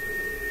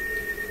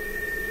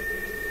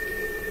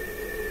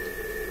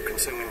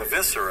 Consuming the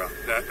viscera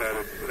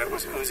that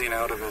was oozing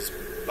out of his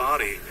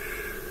body.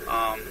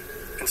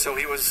 And so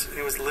he was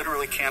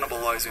literally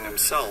cannibalizing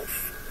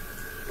himself.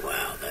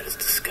 Wow, that is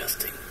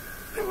disgusting.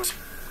 It was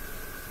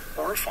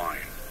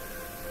horrifying.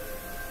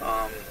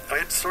 I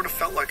had sort of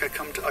felt like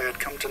I had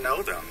come to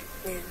know them.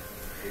 Yeah.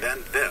 Then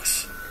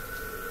this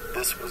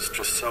was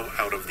just so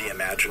out of the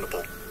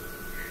imaginable.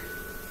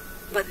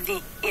 But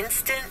the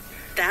instant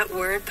that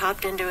word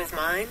popped into his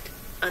mind,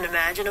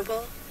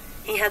 unimaginable,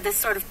 he had this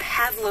sort of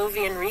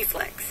Pavlovian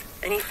reflex.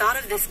 And he thought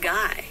of this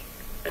guy,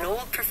 an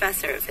old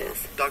professor of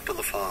his. Dr.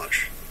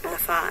 Lafarge.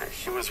 Lafarge.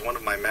 He was one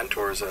of my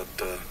mentors at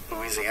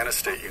Louisiana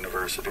State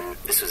University.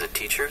 This was a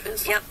teacher of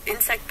his? Yep,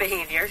 insect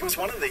behavior. He was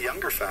one of the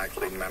younger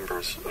faculty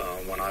members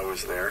when I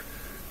was there,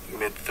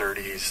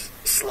 mid-30s,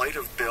 slight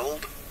of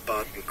build,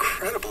 but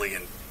incredibly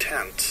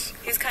intense.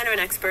 He's kind of an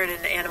expert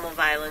in animal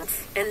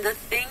violence. And the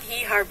thing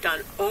he harped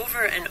on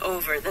over and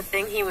over, the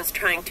thing he was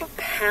trying to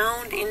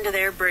pound into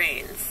their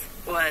brains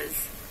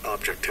was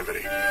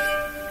objectivity.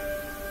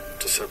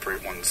 To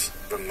separate one's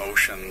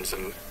emotions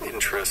and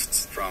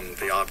interests from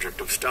the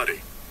object of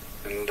study.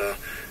 And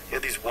he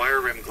had these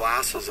wire-rimmed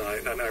glasses,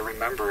 and I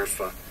remember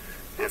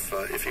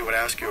if he would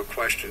ask you a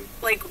question,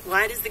 like,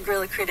 why does the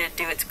grillicritid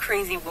do its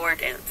crazy war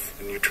dance?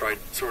 And you tried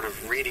sort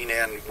of reading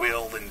in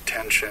will,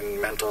 intention,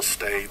 mental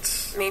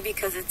states. Maybe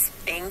because it's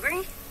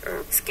angry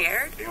or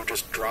scared? He would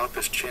just drop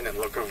his chin and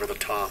look over the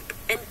top.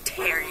 And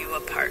tear you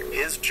apart.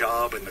 His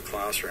job in the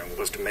classroom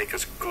was to make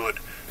us good,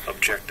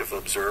 objective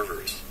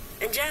observers.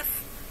 And Jeff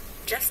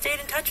stayed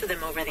in touch with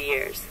him over the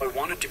years. I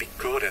wanted to be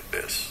good at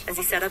this. As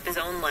he set up his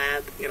own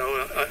lab.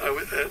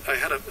 I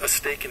had a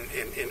stake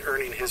in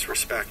earning his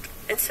respect.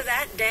 And so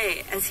that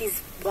day, as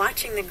he's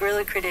watching the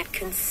grillicritid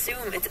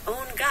consume its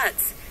own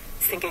guts,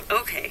 he's thinking,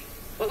 okay,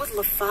 what would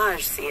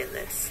Lafarge see in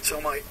this?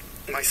 So my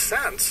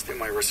sense in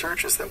my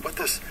research is that what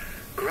this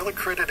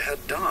grillicritid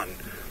had done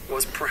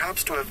was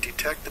perhaps to have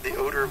detected the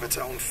odor of its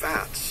own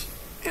fats.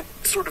 It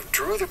sort of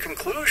drew the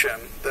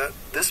conclusion that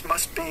this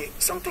must be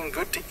something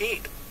good to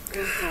eat.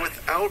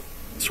 Without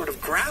sort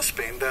of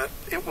grasping that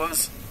it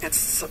was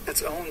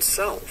its own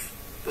self.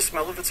 The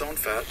smell of its own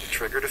fat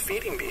triggered a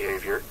feeding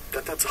behavior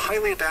that's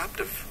highly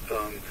adaptive.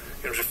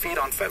 To feed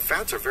on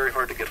fats are very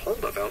hard to get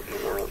hold of out in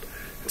the world.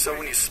 And so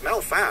when you smell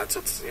fats,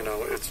 it's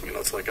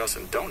like us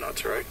and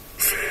donuts, right?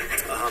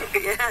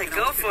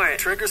 Go for it. It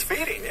triggers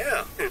feeding,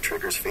 yeah. It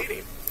triggers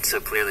feeding. So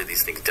clearly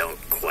these things don't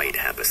quite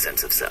have a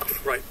sense of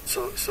self. Right.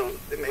 So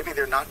maybe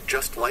they're not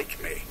just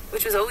like me.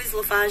 Which was always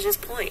Lafarge's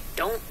point.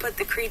 Don't put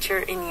the creature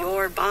in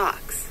your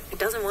box. It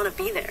doesn't want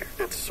to be there.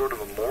 It's sort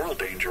of a moral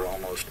danger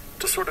almost,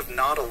 to sort of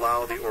not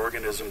allow the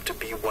organism to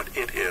be what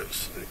it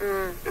is.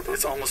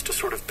 It's almost to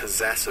sort of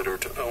possess it or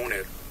to own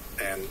it,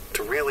 and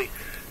to really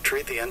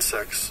treat the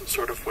insects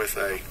sort of with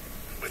a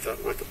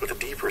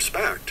deep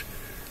respect,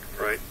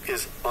 right,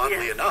 is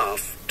oddly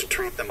enough to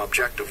treat them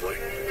objectively.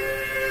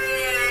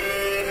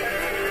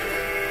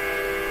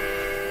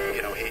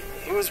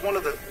 He was one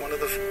of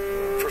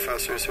the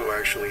professors who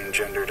actually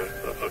engendered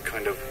a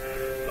kind of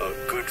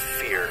good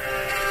fear.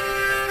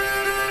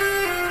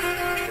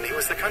 And he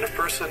was the kind of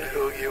person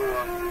who you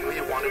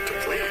wanted to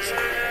please.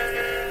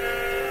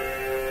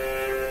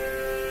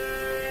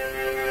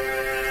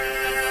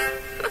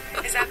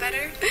 Is that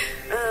better?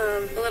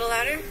 A little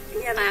louder?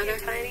 Yeah, louder. A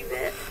tiny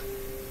bit.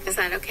 Is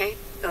that okay?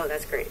 Oh,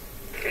 that's great.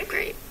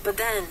 Great. But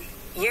then,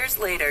 years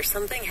later,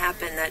 something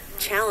happened that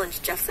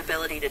challenged Jeff's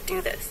ability to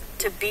do this,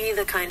 to be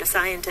the kind of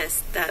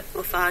scientist that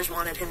Lafarge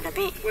wanted him to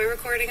be. We're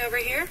recording over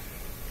here,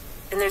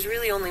 and there's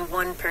really only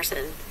one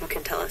person who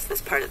can tell us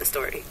this part of the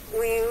story.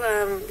 Will you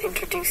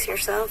introduce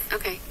yourself?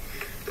 Okay.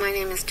 My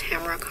name is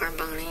Tamara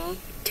Carboni.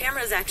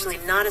 Tamara is actually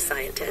not a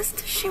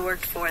scientist. She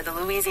worked for the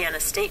Louisiana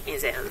State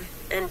Museum.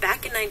 And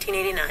back in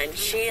 1989,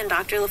 she and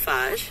Dr.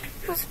 Lafarge,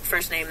 whose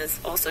first name is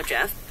also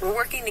Jeff, were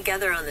working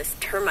together on this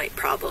termite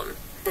problem.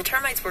 The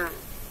termites were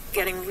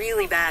getting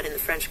really bad in the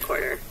French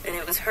Quarter, and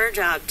it was her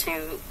job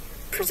to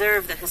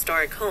preserve the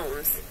historic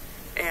homes,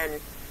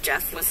 and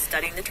Jeff was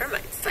studying the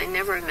termites. I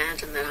never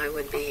imagined that I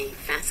would be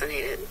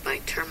fascinated by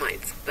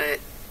termites, but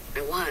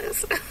I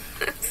was.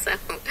 So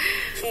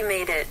he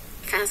made it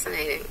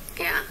fascinating.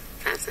 Yeah,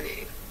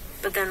 fascinating.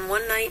 But then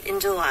one night in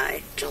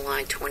July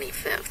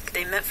 25th,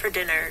 they met for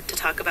dinner to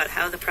talk about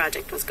how the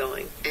project was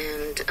going.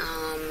 And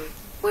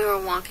we were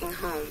walking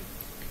home.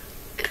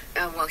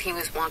 Well, he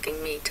was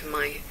walking me to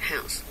my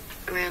house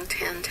around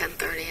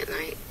 10:30 at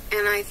night.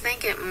 And I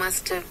think it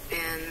must have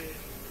been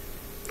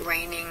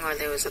raining, or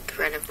there was a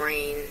threat of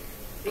rain,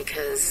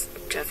 because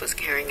Jeff was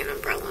carrying an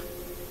umbrella.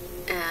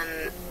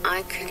 And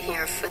I could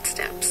hear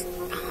footsteps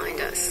behind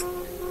us,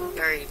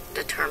 very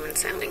determined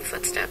sounding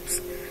footsteps.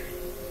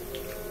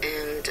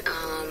 And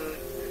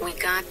we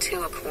got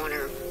to a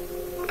corner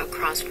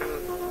across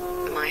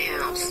from my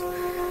house.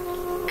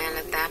 And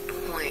at that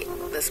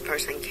point, this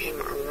person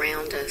came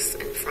around us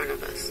in front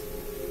of us.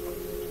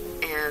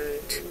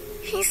 And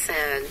he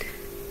said,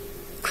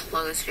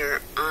 "Close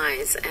your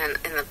eyes." And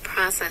in the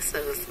process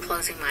of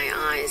closing my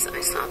eyes,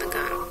 I saw the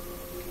gun.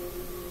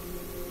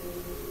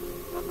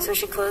 So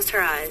she closed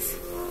her eyes,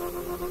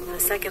 and a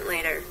second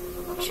later,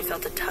 she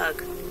felt a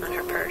tug on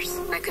her purse.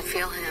 I could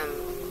feel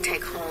him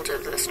take hold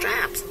of the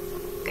straps,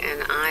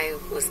 and I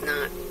was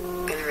not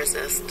going to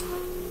resist.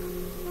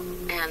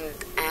 And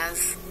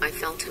as I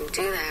felt him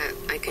do that,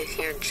 I could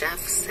hear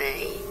Jeff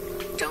say,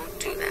 "Don't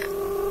do that."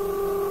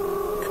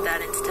 At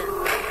that instant,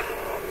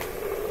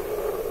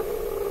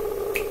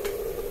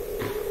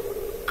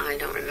 I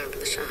don't remember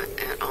the shot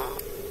at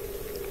all.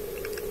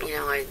 You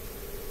know,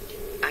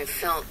 I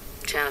felt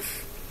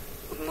Jeff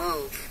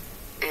move,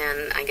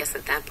 and I guess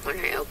at that point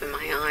I opened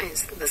my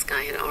eyes. This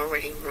guy had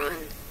already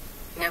run,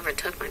 never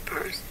took my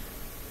purse.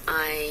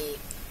 I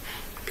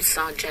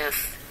saw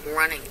Jeff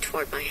running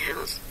toward my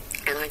house,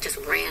 and I just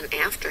ran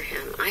after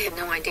him. I had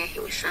no idea he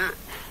was shot,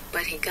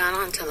 but he got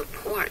onto the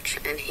porch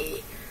and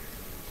he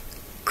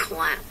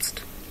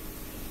collapsed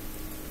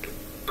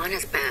on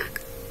his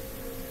back,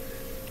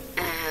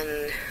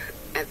 and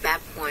at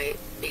that point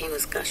he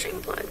was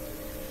gushing blood.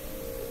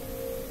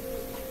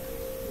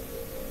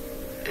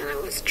 And I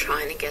was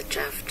trying to get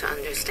Jeff to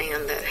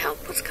understand that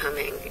help was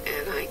coming,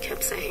 and I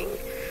kept saying,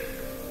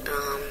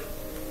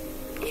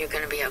 "You're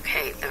going to be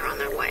okay. They're on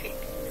their way."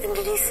 And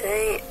did he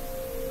say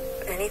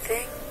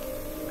anything?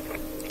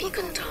 He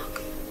couldn't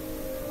talk.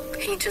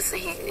 He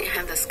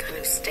had this kind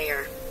of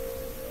stare.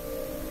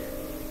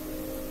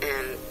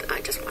 And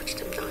I just watched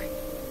him die.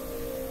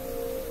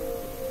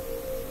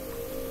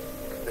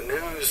 The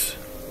news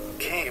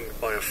came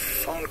by a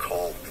phone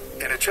call,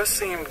 and it just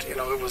seemed, it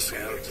was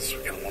just,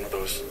 one of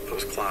those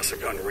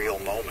classic unreal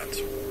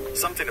moments.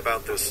 Something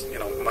about this,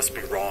 must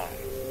be wrong.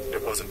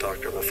 It wasn't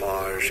Dr.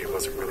 Lafarge. He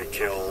wasn't really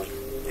killed.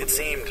 It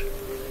seemed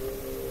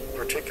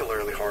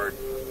particularly hard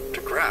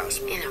to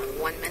grasp.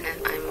 1 minute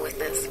I'm with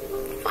this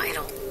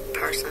vital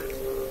person,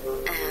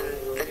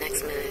 and the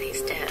next minute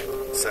he's dead.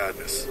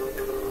 Sadness,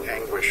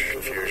 anguish,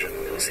 confusion.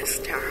 It was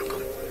hysterical.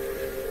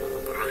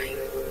 Crying.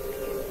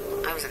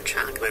 I was in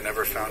shock. They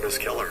never found his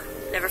killer.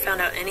 Never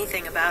found out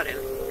anything about him.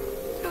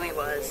 Who he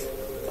was.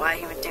 Why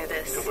he would do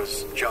this. It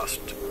was just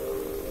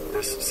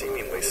this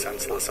seemingly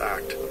senseless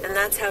act. And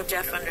that's how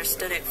Jeff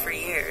understood it for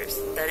years.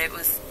 That it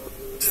was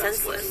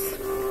senseless.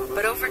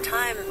 But over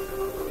time,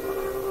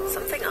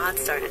 something odd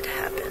started to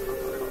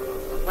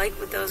happen. Like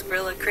with those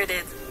gorilla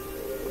critids,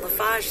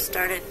 Lafarge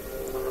started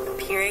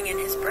appearing in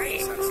his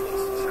brain.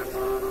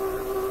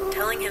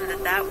 Telling him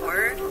that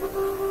word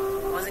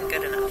wasn't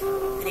good enough.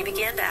 And he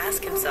began to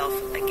ask himself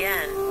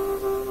again,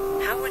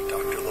 how would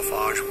Dr.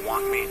 Lafarge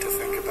want me to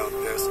think about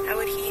this? How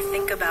would he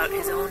think about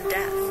his own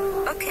death?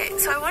 Okay,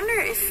 so I wonder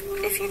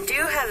if you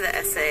do have the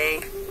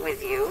essay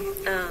with you.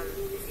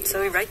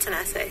 So he writes an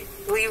essay.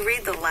 Will you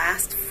read the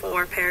last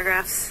 4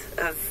 paragraphs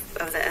of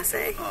the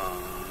essay?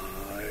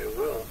 I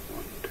will.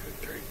 1, 2,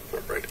 3, 4,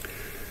 right.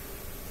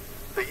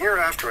 The year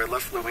after I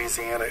left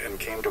Louisiana and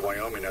came to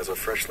Wyoming as a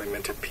freshly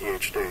minted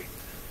PhD.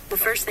 The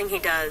first thing he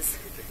does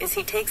is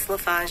he takes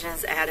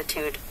Lafarge's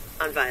attitude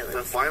on violence.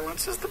 That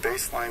violence is the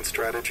baseline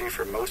strategy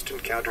for most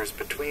encounters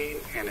between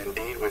and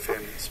indeed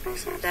within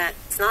species. That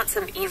it's not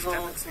some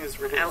evil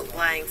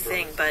outlying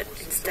thing, but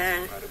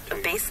instead a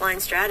baseline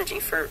strategy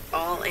for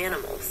all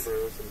animals.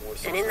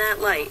 And in that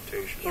light,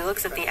 he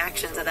looks at the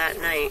actions of that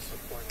night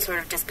sort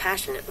of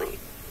dispassionately.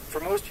 For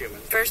most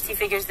humans, first he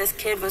figures this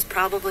kid was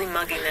probably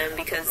mugging them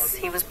because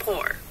he was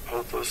poor.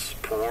 Hopeless,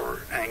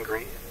 poor,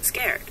 angry.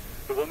 Scared.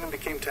 The woman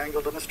became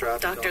tangled in the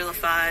strap. Dr.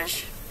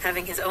 Lafarge,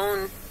 having his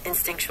own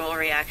instinctual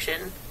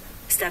reaction,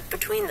 stepped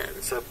between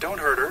them. Said, don't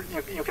hurt her.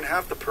 You can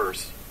have the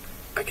purse.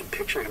 I can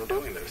picture him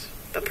doing this.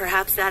 But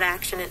perhaps that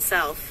action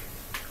itself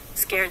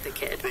scared the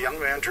kid. The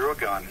young man drew a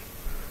gun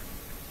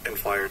and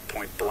fired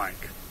point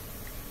blank.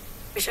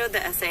 We showed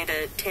the essay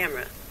to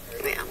Tamra.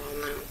 Yeah,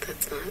 well, no,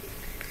 that's not.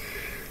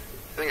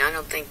 I mean, I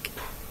don't think,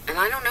 and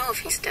I don't know if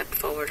he stepped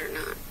forward or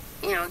not.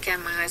 You know,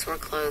 again, my eyes were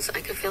closed. I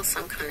could feel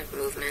some kind of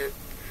movement.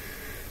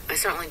 I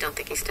certainly don't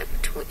think he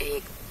stepped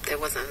between. There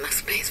wasn't enough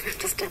space for him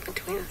to step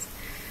between us.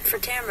 For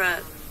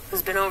Tamra,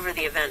 who's been over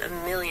the event a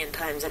million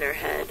times in her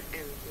head,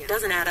 it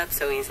doesn't add up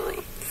so easily.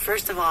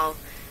 First of all,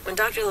 when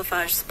Dr.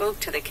 Lafarge spoke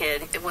to the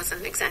kid, it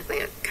wasn't exactly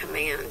a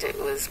command. It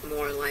was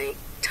more like,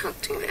 don't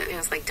do that. It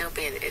was like, don't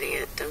be an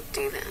idiot. Don't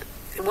do that.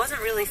 It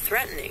wasn't really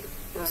threatening.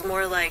 It was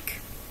more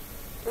like,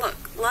 look,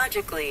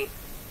 logically,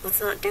 let's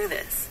not do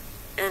this.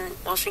 And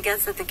while she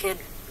gets that the kid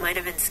might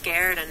have been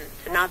scared and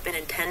had not been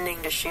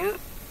intending to shoot,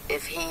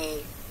 if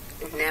he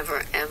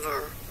never,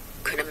 ever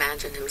could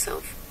imagine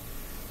himself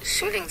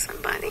shooting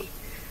somebody,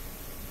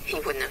 he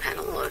wouldn't have had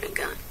a loaded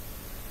gun.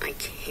 I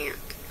can't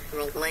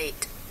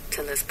relate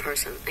to this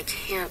person. I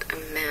can't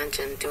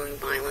imagine doing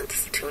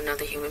violence to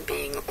another human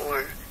being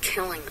or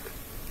killing them.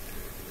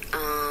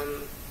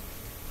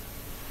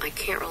 I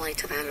can't relate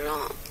to that at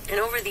all. And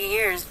over the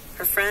years,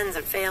 her friends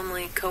and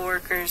family,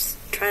 coworkers,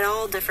 tried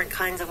all different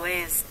kinds of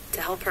ways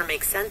to help her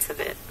make sense of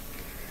it.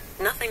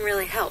 Nothing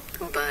really helped.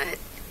 But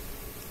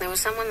there was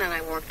someone that I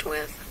worked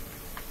with,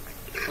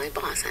 my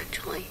boss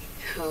actually,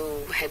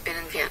 who had been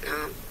in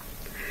Vietnam.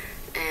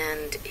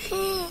 And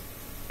he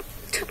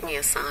took me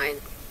aside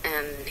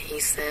and he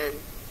said,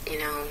 you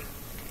know,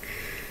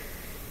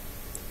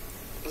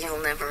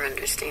 you'll never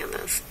understand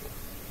this.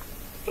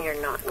 You're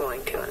not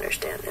going to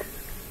understand it.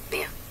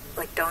 Yeah.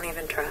 Like, don't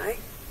even try?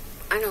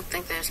 I don't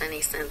think there's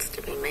any sense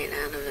to be made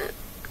out of it.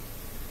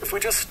 If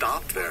we just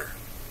stopped there,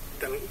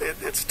 then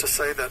it's to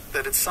say that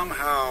it's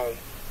somehow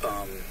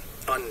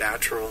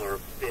unnatural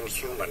or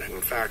inhuman. And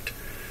in fact,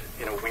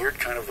 in a weird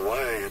kind of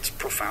way, it's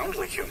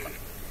profoundly human.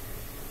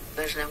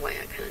 There's no way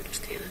I can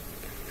understand it.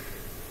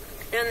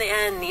 In the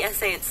end, the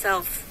essay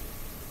itself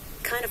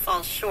kind of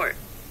falls short.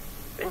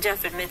 And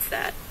Jeff admits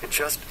that. It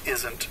just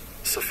isn't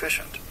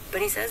sufficient.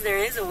 But he says there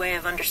is a way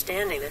of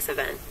understanding this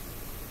event.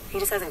 He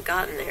just hasn't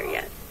gotten there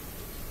yet.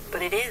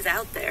 But it is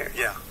out there.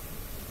 Yeah.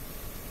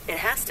 It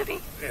has to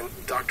be. And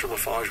Dr.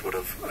 Lafarge would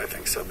have, I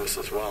think, said this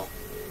as well.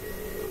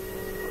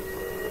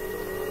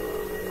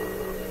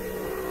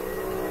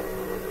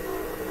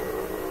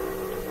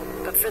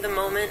 But for the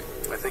moment,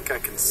 I think I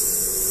can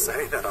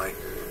say that I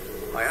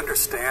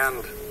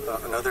understand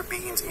another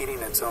being's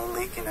eating its own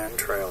leaking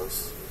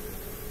entrails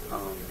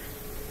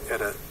at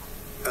a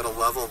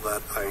level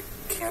that I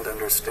can't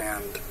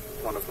understand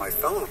one of my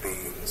fellow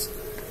beings,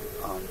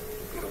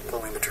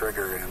 pulling the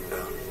trigger and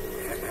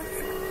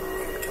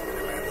killing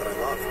a man that I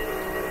love.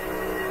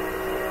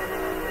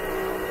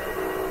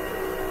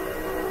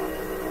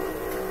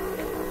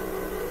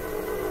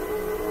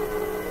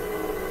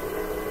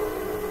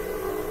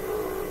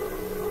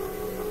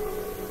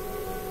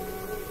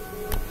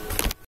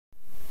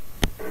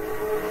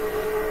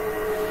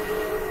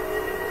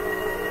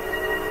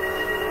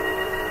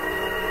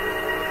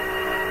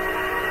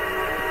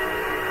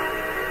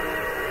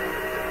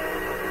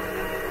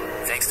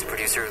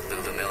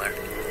 Lulu Miller.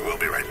 We'll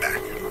be right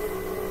back.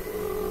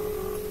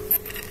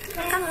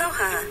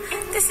 Aloha,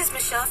 this is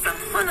Michelle from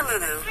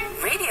Honolulu.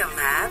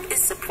 Radiolab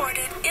is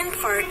supported in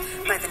part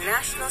by the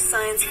National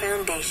Science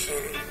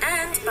Foundation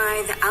and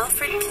by the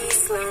Alfred P.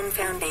 Sloan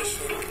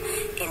Foundation,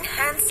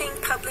 enhancing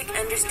public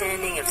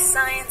understanding of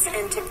science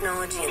and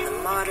technology in the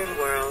modern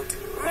world.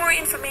 More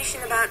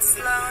information about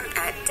Sloan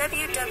at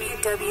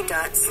www.sloan.org.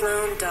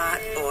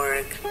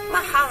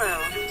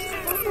 Mahalo.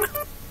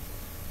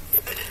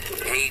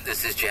 Hey,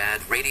 this is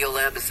Jad.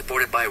 Radiolab is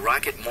supported by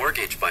Rocket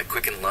Mortgage by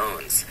Quicken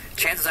Loans.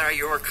 Chances are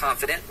you're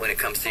confident when it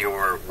comes to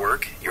your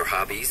work, your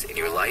hobbies, and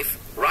your life.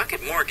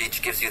 Rocket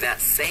Mortgage gives you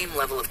that same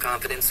level of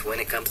confidence when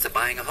it comes to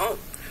buying a home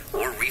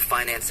or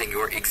refinancing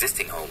your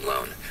existing home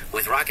loan.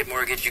 With Rocket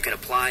Mortgage, you can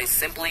apply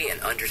simply and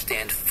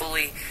understand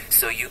fully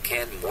so you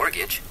can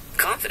mortgage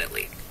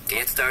confidently. To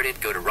get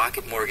started, go to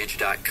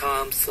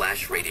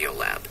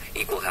rocketmortgage.com/Radiolab.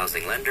 Equal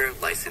housing lender,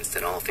 licensed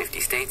in all 50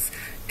 states,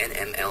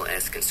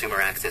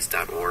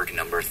 NMLSconsumeraccess.org,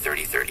 number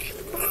 3030.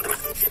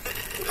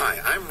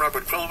 Hi, I'm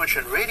Robert Krulwich,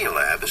 and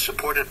Radiolab is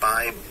supported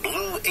by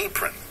Blue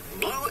Apron.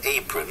 Blue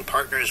Apron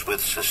partners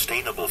with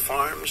sustainable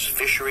farms,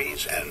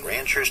 fisheries, and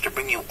ranchers to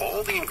bring you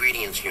all the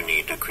ingredients you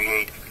need to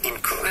create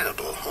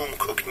incredible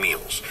home-cooked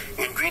meals.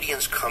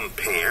 Ingredients come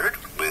paired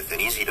with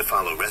an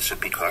easy-to-follow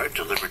recipe card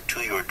delivered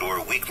to your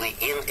door weekly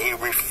in a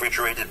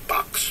refrigerated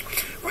box.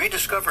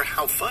 Rediscover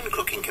how fun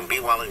cooking can be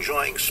while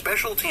enjoying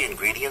specialty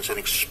ingredients and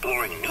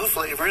exploring new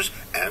flavors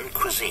and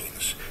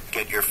cuisines.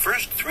 Get your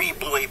first 3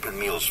 Blue Apron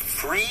meals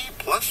free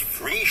plus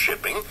free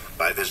shipping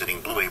by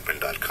visiting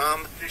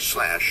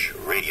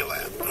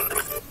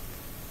blueapron.com/Radiolab.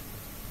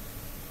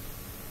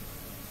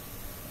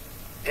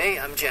 Hey,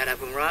 I'm Jad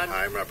Abumrad.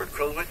 I'm Robert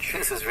Krulwich.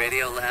 This is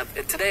Radiolab.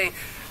 And today,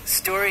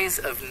 stories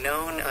of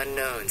known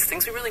unknowns.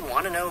 Things we really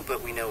want to know,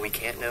 but we know we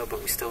can't know,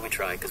 but we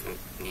try because we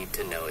need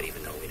to know it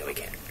even though we know we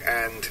can't.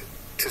 And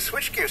to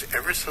switch gears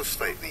ever so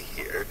slightly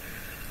here,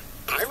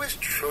 I was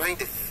trying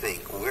to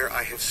think where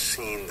I have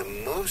seen the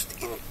most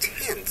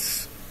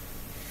intense,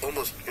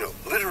 almost,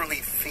 literally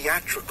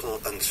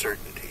theatrical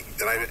uncertainty.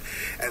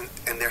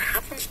 And there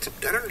happens to,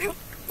 I don't know,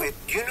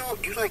 do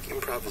you like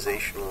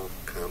improvisational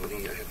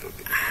comedy?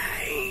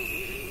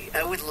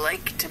 I would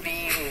like to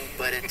be,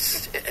 but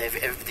it's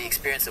the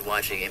experience of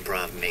watching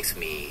improv makes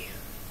me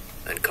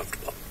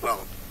uncomfortable.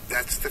 Well,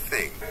 that's the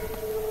thing.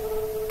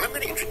 I'm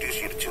going to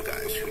introduce you to 2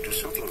 guys who do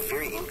something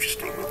very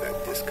interesting with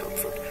that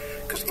discomfort.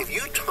 Because if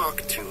you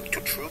talk to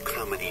true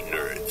comedy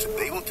nerds,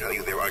 they will tell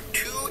you there are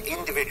 2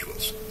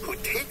 individuals who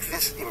take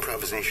this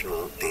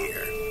improvisational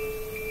dare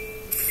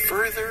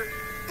further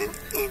than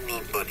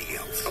anybody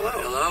else.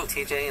 Hello,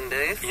 TJ and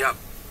Dave. Yep.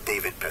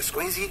 David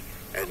Pasquesi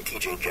and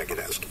TJ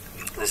Jagodowski.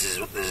 This is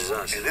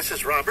us. And this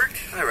is Robert.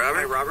 Hi,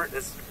 Robert.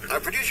 Our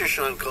producer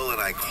Sean Cole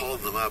and I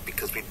called them up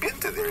because we'd been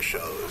to their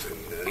shows.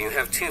 And you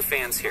have 2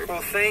 fans here.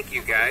 Well, thank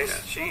you guys.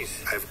 Yeah.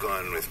 Jeez. I've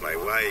gone with my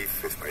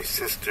wife, with my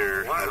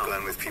sister. Wow. I've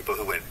gone with people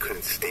who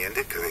couldn't stand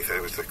it because they thought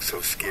it was so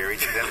scary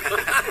to them.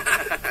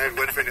 I had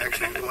one friend who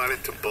actually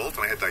wanted to bolt,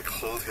 and I had to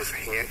hold his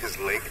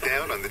leg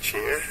down on the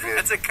chair.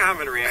 That's a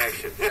common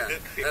reaction. Yeah.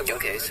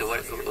 Okay, so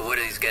what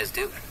do these guys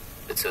do?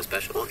 It's so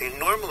special. Well, in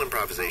normal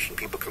improvisation,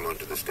 people come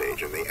onto the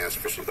stage and they ask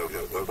for something.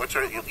 What's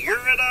our? You're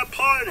at a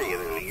party,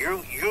 and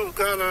you've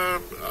got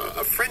a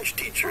French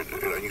teacher.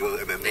 You go,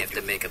 and then they have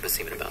to make up a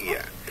scene about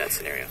that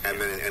scenario.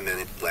 And then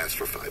it lasts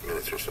for 5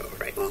 minutes or so.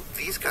 Right. Well,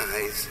 these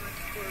guys,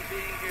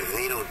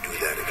 they don't do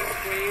that at all.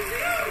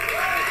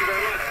 Thank you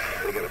very much.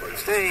 They get up on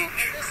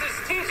stage. This is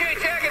TJ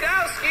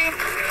Jagodowski.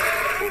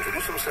 They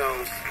introduce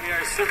themselves. We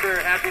are super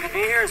happy to be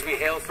here as we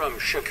hail from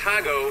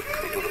Chicago.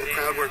 They do a little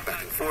crowd work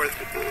back and forth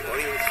with the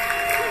audience.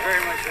 We're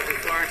very much looking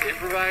forward to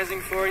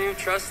improvising for you.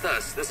 Trust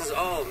us, this is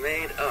all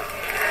made up.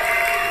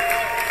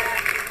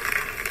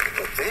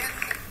 But then,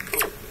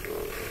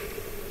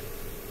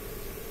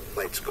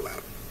 lights go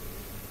out.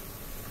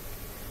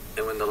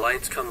 And when the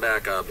lights come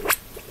back up,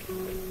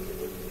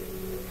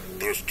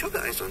 there's 2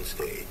 guys on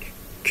stage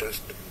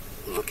just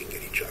looking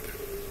at each other.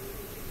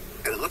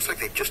 And it looks like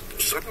they've just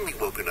suddenly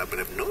woken up and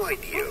have no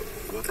idea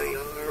who they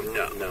are.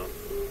 No.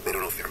 They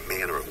don't know if they're a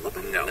man or a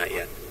woman. No, not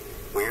yet.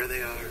 Where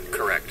they are.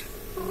 Correct.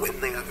 When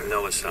they are.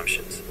 No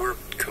assumptions. We're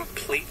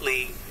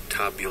completely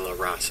tabula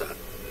rasa.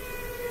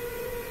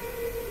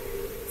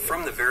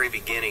 From the very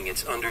beginning,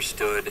 it's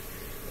understood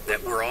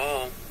that we're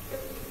all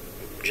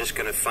just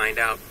going to find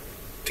out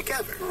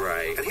together.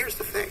 Right. And here's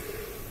the thing.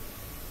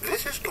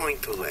 This is going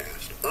to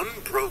last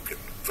unbroken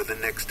for the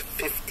next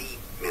 50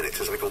 minutes.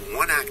 It's like a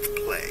 1-act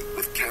play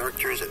with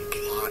characters and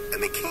plot,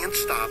 and they can't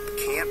stop,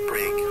 can't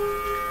break,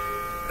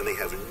 and they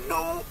have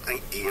no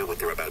idea what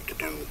they're about to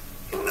do.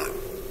 None.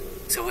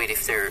 So wait,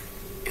 if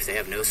they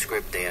have no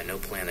script, they have no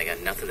plan, they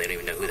got nothing, they don't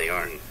even know who they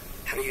are,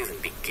 how do you even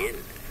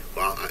begin?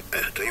 Well,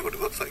 I'll tell you what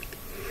it looks like.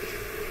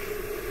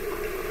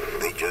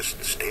 They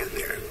just stand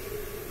there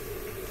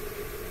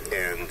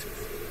and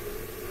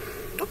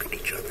look at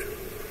each other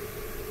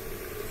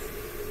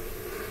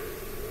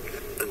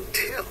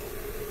until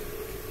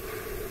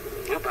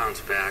you'll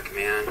bounce back,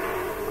 man.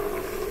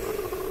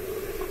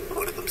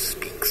 One of them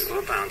speaks.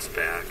 You'll bounce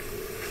back.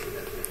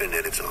 And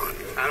then it's on.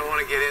 I don't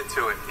want to get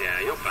into it. Yeah,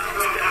 you'll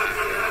bounce back.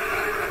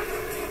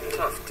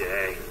 Tough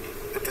day.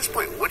 At this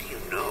point, what do you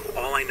know?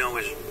 All I know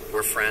is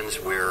we're friends.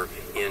 We're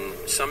in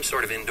some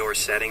sort of indoor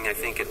setting. I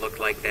think it looked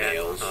like that.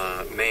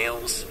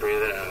 Males.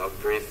 Breathe it out.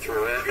 Breathe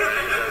through it. Is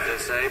that what they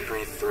say?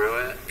 Breathe through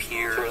it.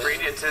 Peers.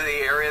 Breathe into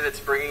the area that's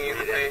bringing you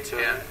the pain.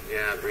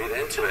 Yeah, breathe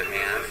into it,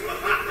 man.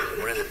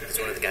 Is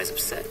one of the guys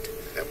upset?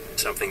 Yep.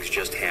 Something's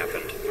just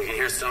happened. You can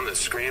hear someone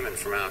screaming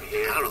from out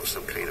here. I don't know,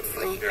 some kind of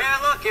fight. Yeah,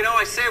 look,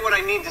 I say what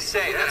I need to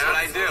say. That's what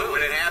I do.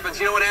 When it happens,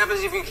 you know what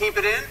happens if you keep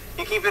it in?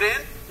 You keep it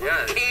in?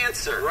 Yeah.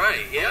 Cancer.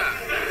 Right, yeah.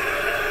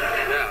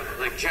 Yeah,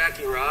 like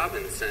Jackie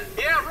Robinson.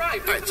 Yeah, right.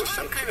 All right, so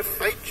some kind of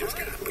fight just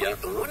happened.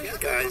 Yep. And one of these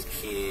guys,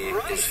 he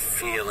is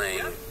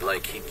feeling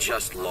like he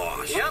just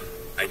lost. Yep.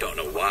 I don't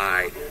know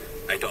why.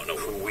 I don't know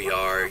who we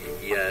are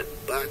yet,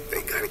 but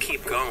they gotta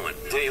keep going.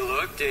 Did he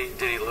look? Did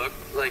he look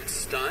like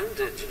stunned?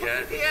 Did you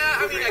get? Yeah,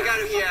 I mean, I got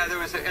it. Yeah, there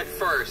was at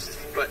first,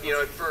 but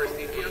at first,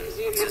 He's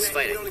just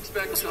fighting. You don't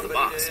expect this was the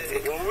somebody boss.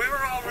 Well, we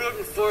were all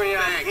rooting for you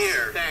out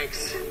here.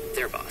 Thanks.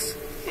 Their boss.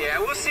 Yeah,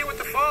 we'll see what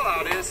the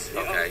fallout is.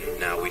 Okay,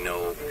 now we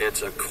know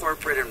it's a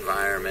corporate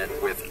environment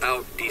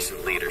without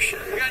decent leadership.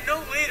 We got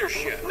no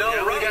leadership. No,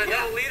 Yeah, right? we got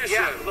no leadership.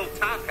 Yeah, a little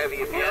top heavy,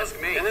 if you ask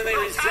me. And then they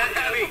resent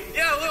heavy.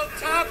 Yeah, a little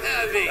top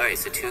heavy. All right,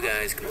 so two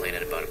guys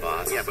complaining about a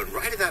boss. Yeah, but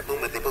right at that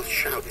moment, they both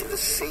shout in the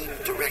same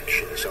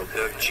direction. So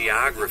the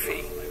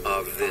geography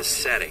of this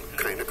setting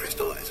kind of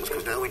crystallizes,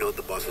 because now we know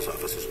the boss's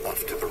office is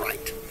off to the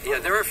right. Yeah,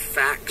 there are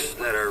facts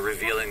that are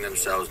revealing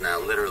themselves now,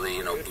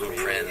 literally,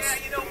 blueprints.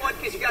 Yeah, you know what?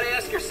 Because you got to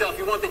ask yourself,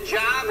 you want the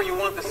job or you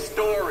want the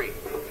story?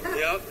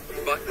 Yep,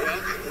 but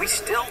we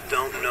still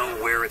don't know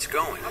where it's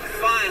going.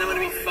 Fine, I'm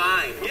going to be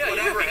fine. Yeah,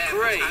 Whatever you'd be happens,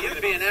 great. I'm You'd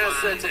gonna be an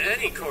asset to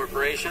any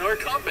corporation or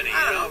company.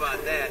 I don't know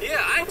about that.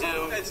 Yeah, I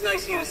do. That's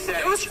nice of you to say.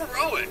 It was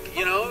heroic,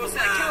 It was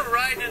like you were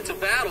riding into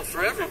battle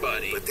for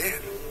everybody. But then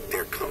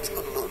there comes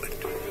a moment.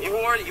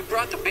 You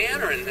brought the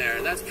banner in there,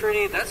 and that's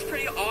pretty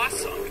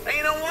awesome. Hey,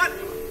 you know what?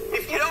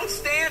 If you don't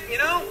stand,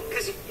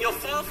 because you'll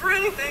fall for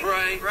anything.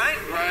 Right.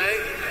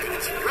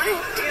 That's right.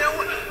 You know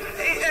what?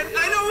 Hey, and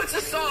I know it's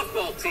a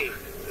softball team.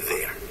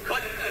 There.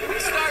 But we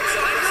start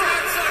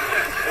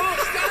somewhere. We'll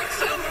start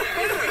somewhere.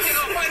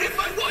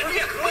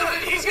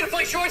 He's going to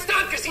play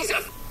shortstop because he's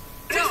a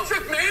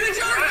district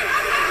manager?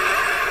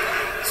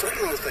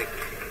 Suddenly it's like,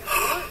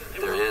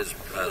 There is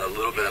a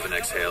little bit of an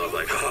exhale of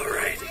like, all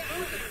right.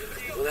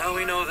 Well, now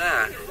we know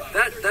that.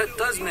 That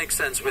does make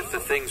sense with the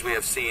things we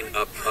have seen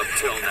up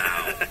till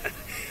now.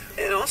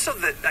 And also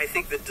I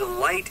think the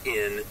delight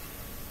in,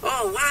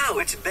 oh, wow,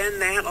 it's been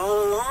that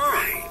all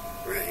along.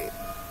 Right.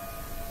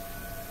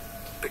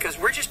 Because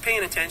we're just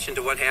paying attention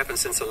to what happened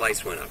since the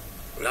lights went up.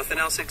 Nothing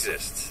else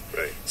exists.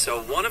 Right.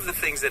 So one of the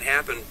things that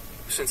happened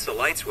since the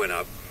lights went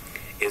up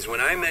is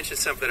when I mentioned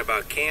something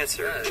about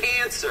cancer.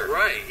 Cancer.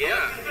 Right,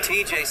 yeah.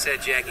 TJ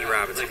said Jackie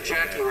Robinson. Like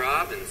Jackie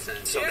Robinson.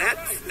 So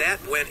that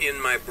went in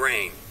my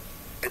brain.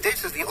 And Dave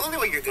says the only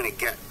way you're going to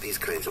get these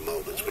kinds of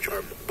moments, which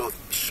are both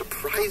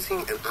surprising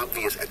and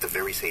obvious at the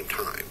very same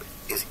time,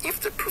 is if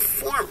the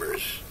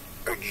performers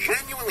are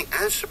genuinely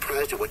as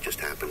surprised at what just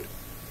happened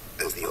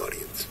as the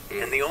audience.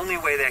 And the only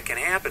way that can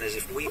happen is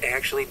if we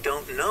actually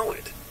don't know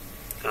it.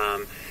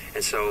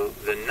 And so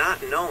the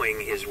not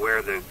knowing is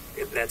where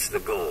that's the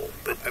goal.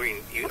 But, I mean,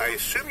 I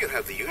assume you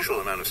have the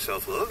usual amount of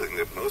self-loathing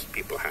that most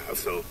people have,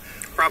 so...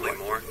 Probably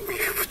more.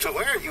 So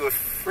why aren't you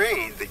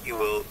afraid that you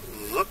will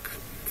look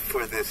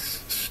for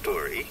this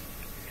story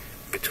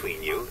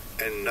between you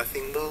and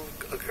nothing will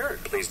occur?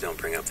 Please don't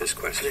bring up this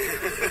question.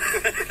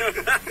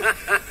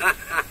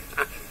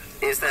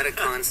 Is that a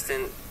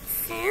constant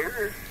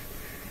fear?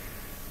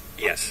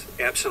 Yes,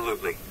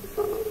 absolutely.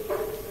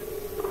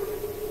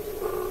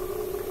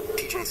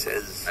 TJ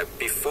says...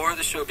 Before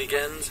the show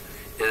begins,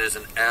 it is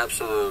an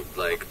absolute,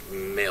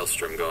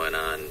 maelstrom going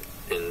on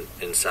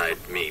inside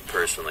me,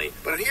 personally.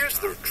 But here's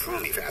the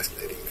truly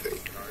fascinating thing.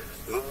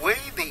 The way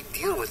they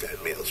deal with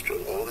that maelstrom,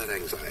 all that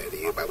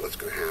anxiety about what's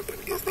going to happen,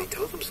 is they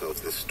tell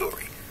themselves this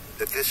story.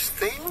 That this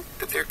thing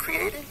that they're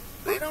creating,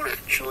 they don't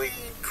actually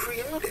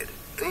create it.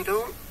 They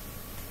don't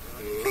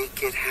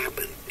make it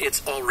happen.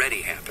 It's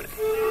already happening.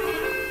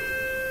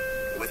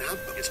 Without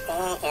them. It's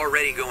all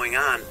already going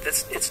on.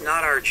 It's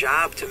not our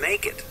job to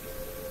make it.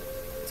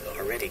 It's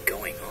already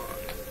going on.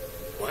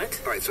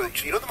 What? All right, so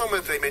you know the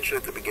moment they mentioned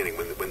at the beginning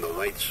when the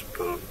lights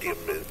go dim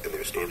and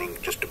they're standing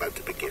just about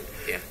to begin?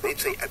 Yeah. They'd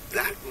say at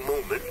that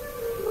moment,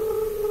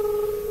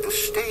 the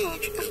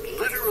stage is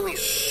literally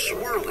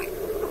swirling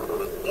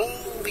with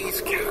all these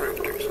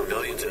characters.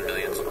 Millions and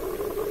millions.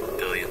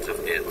 Billions of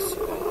hits.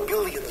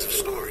 Billions of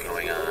stories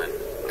going on.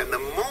 And the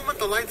moment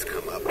the lights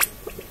come up,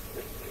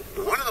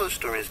 one of those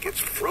stories gets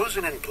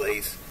frozen in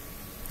place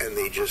and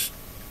they just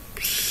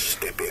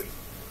step in.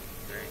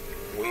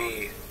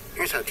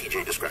 Here's how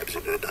TJ describes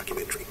it in a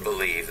documentary.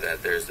 Believe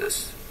that there's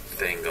this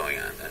thing going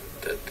on,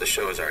 that the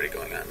show is already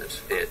going on.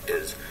 It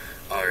is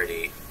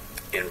already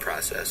in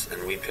process,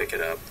 and we pick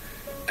it up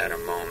at a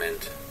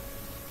moment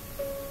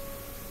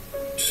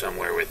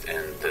somewhere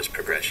within this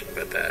progression,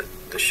 but that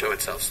the show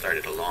itself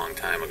started a long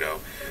time ago.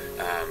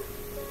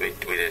 We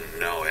didn't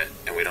know it,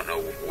 and we don't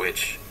know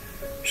which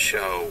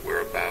show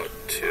we're about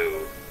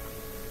to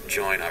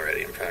join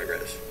already in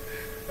progress.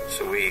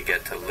 So we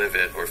get to live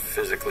it or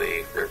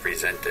physically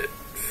represent it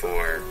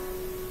for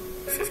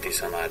 50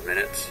 some odd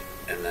minutes,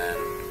 and then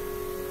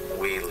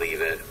we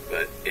leave it,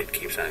 but it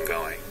keeps on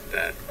going.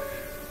 That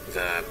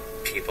the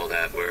people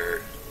that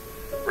were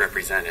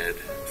represented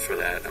for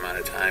that amount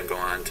of time go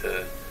on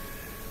to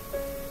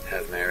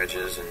have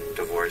marriages and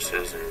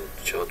divorces and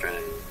children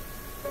and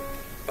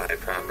buy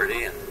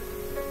property and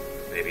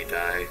maybe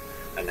die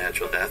a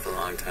natural death a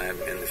long time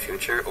in the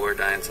future, or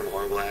die in some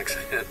horrible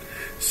accident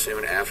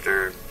soon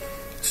after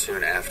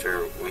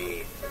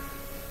we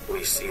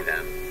see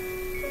them.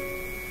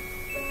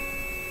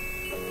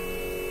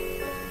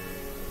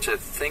 To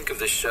think of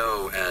the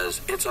show as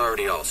it's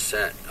already all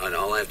set and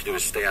all I have to do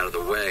is stay out of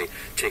the way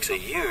takes a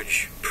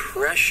huge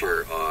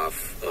pressure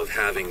off of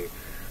having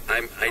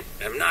I'm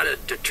not a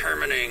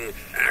determining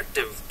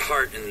active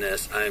part in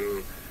this.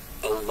 I'm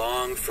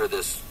along for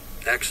this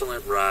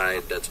excellent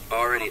ride that's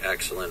already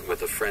excellent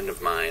with a friend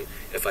of mine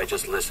if I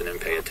just listen and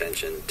pay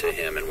attention to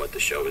him and what the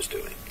show is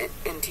doing.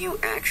 And do you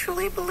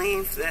actually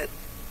believe that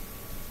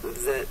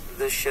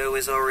the show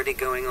is already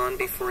going on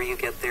before you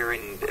get there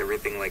and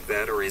everything like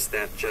that, or is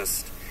that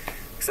just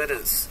is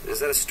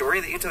that a story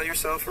that you tell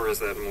yourself, or is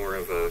that more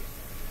of a?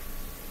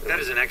 That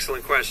is an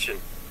excellent question.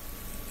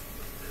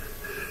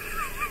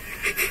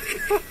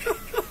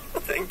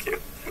 Thank you.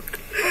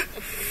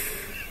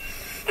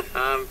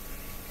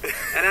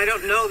 And I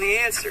don't know the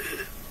answer.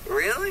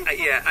 Really?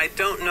 Yeah, I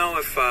don't know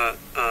if I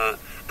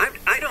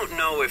don't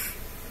know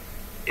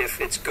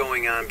if it's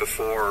going on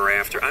before or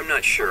after. I'm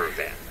not sure of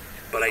that,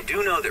 but I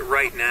do know that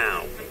right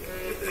now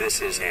this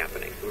is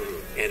happening,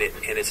 and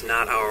it's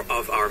not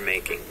of our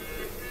making.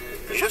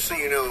 Just so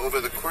you know, over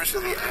the course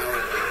of the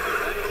hour,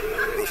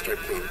 they start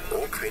playing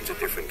all kinds of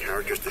different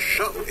characters. The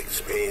show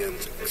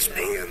expands.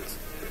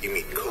 You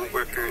meet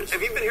co-workers.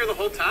 Have you been here the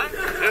whole time?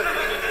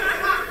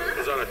 Yeah.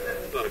 Is that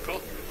a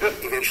call?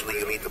 Eventually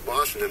you meet the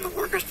boss, and then the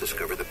workers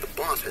discover that the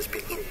boss has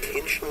been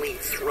intentionally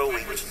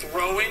throwing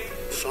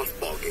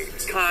softball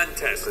games.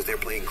 Contests. Because they're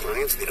playing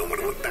clients, they don't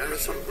want to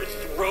embarrass them. We're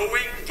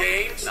throwing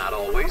games. Not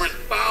always. We're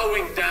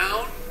bowing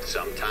down.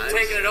 Sometimes.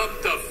 Taking it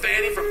up to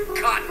Fanny from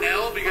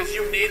Cottonelle because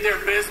you need their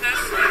business.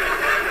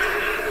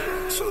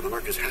 So the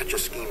workers hatch a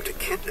scheme to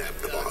kidnap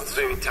the boss.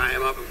 Maybe tie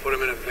him up and put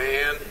him in a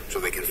van. So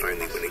they can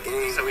finally win a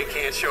game. So he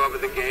can't show up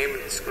at the game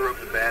and screw up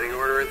the batting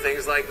order and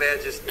things like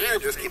that.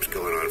 It just keeps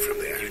going on from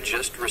there. You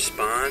just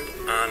respond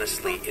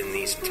honestly in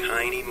these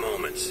tiny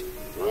moments.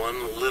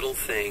 One little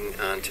thing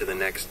onto the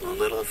next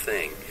little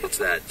thing. It's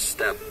that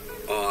step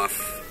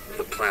off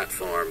the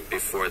platform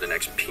before the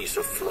next piece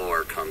of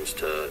floor comes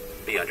to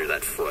be under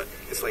that foot.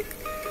 It's like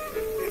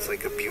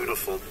a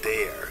beautiful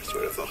dare,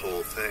 sort of the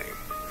whole thing.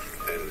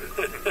 And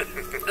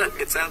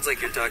it sounds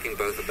like you're talking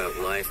both about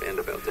life and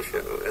about the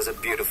show as a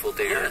beautiful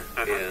dare.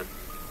 Yeah. Yeah.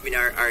 I mean,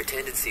 our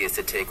tendency is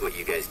to take what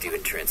you guys do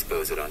and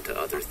transpose it onto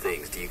other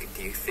things. Do you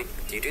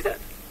do that?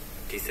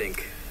 Do you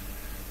think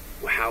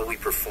how we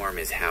perform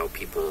is how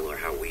people or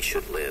how we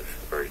should live,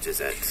 or does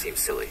that seem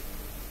silly?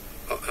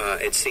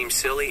 It seems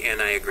silly,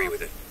 and I agree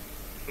with it.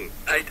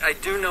 I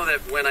do know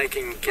that when I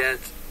can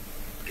get,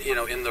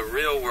 in the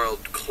real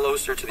world,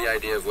 closer to the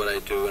idea of what I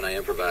do and I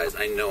improvise,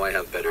 I know I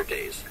have better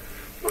days.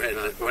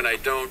 When I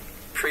don't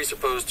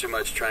presuppose too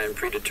much, try and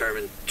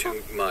predetermine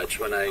too much,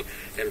 when I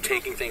am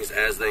taking things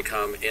as they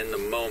come in the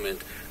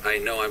moment, I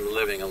know I'm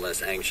living a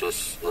less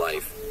anxious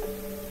life.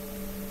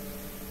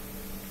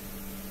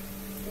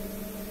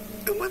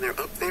 And when they're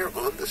up there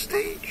on the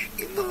stage,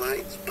 in the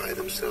lights, by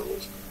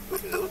themselves,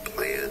 with no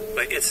plan.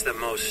 But it's the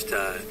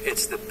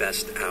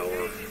best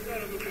hour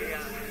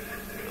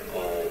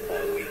all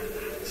week.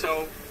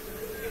 So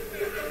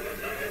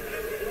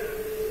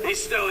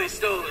he's still in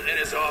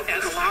his office.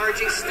 At large,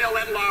 he's still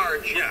at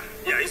large. Yeah,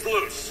 he's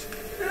loose.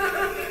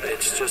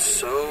 It's just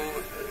so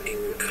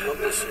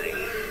encompassing.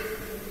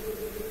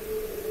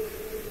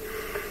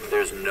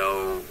 There's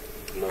no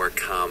more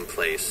calm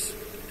place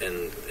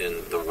in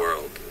the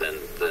world than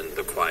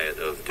the quiet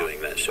of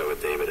doing that show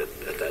with David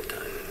at that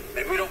time.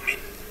 Maybe we don't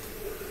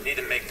need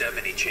to make that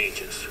many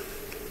changes.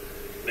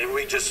 Maybe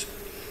we just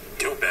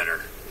do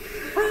better.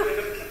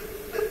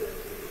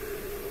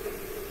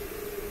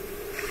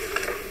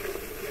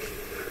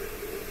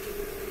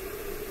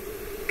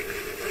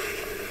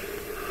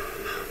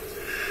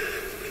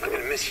 I'm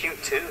going to miss you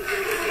too.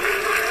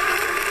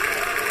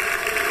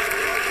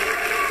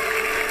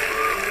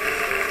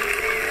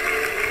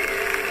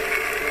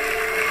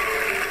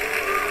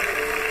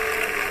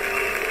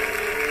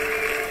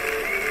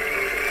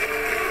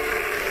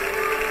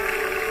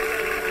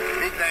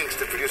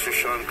 To producer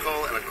Sean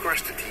Cole, and of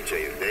course to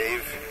TJ and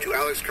Dave, to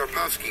Alex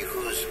Karpovsky,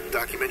 whose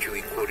documentary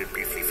we quoted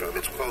briefly from.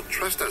 It's called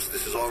Trust Us,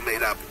 This Is All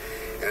Made Up,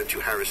 and to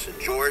Harrison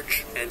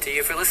George. And to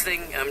you for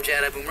listening, I'm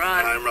Jad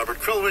Abumrad. I'm Robert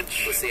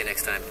Krulwich. We'll see you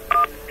next time.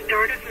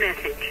 Start of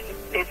message.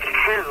 It's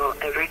hell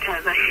every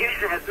time I use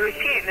that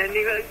routine, and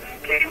you guys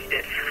changed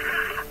it.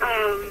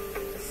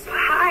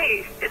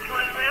 Hi, it's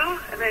Lulu,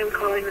 and I'm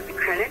calling with the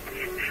credits.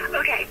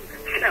 Okay,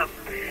 so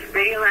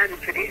Radiolab is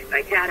produced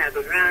by Jad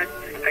Abumrad.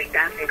 Our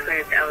staff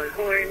includes Ellen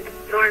Horn,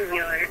 Thorne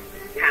Wheeler,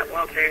 Pat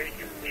Walters,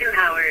 Sue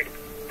Howard,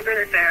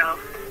 Brenna Farrell,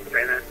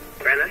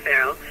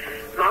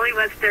 Molly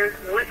Webster,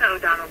 Melissa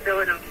O'Donnell,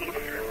 Dylan O'Keefe,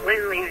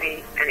 Lynn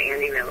Levy, and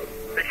Andy Mills,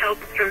 with help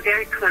from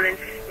Derek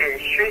Clements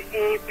and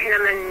Shruti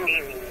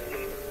Pinamanini.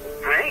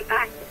 All right,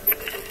 bye.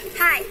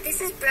 Hi,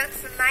 this is Brooke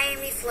from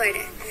Miami,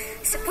 Florida.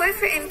 Support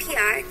for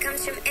NPR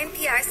comes from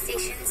NPR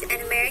stations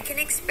and American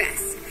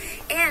Express,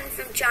 and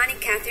from John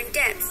and Catherine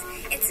Debs,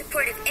 in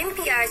support of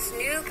NPR's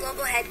new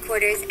global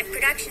headquarters and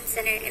production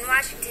center in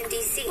Washington,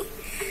 D.C.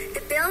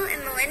 The Bill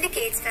and Melinda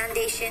Gates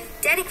Foundation,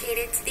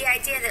 dedicated to the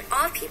idea that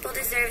all people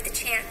deserve the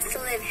chance to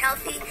live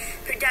healthy,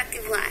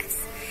 productive lives.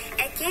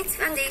 At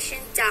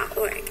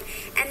gatesfoundation.org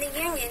and the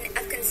Union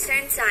of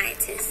Concerned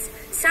Scientists,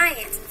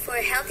 science for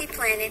a healthy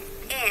planet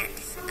and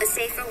a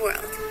safer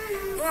world.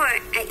 More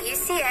at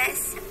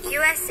UCSUSA.org.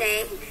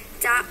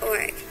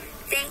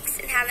 Thanks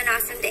and have an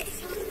awesome day.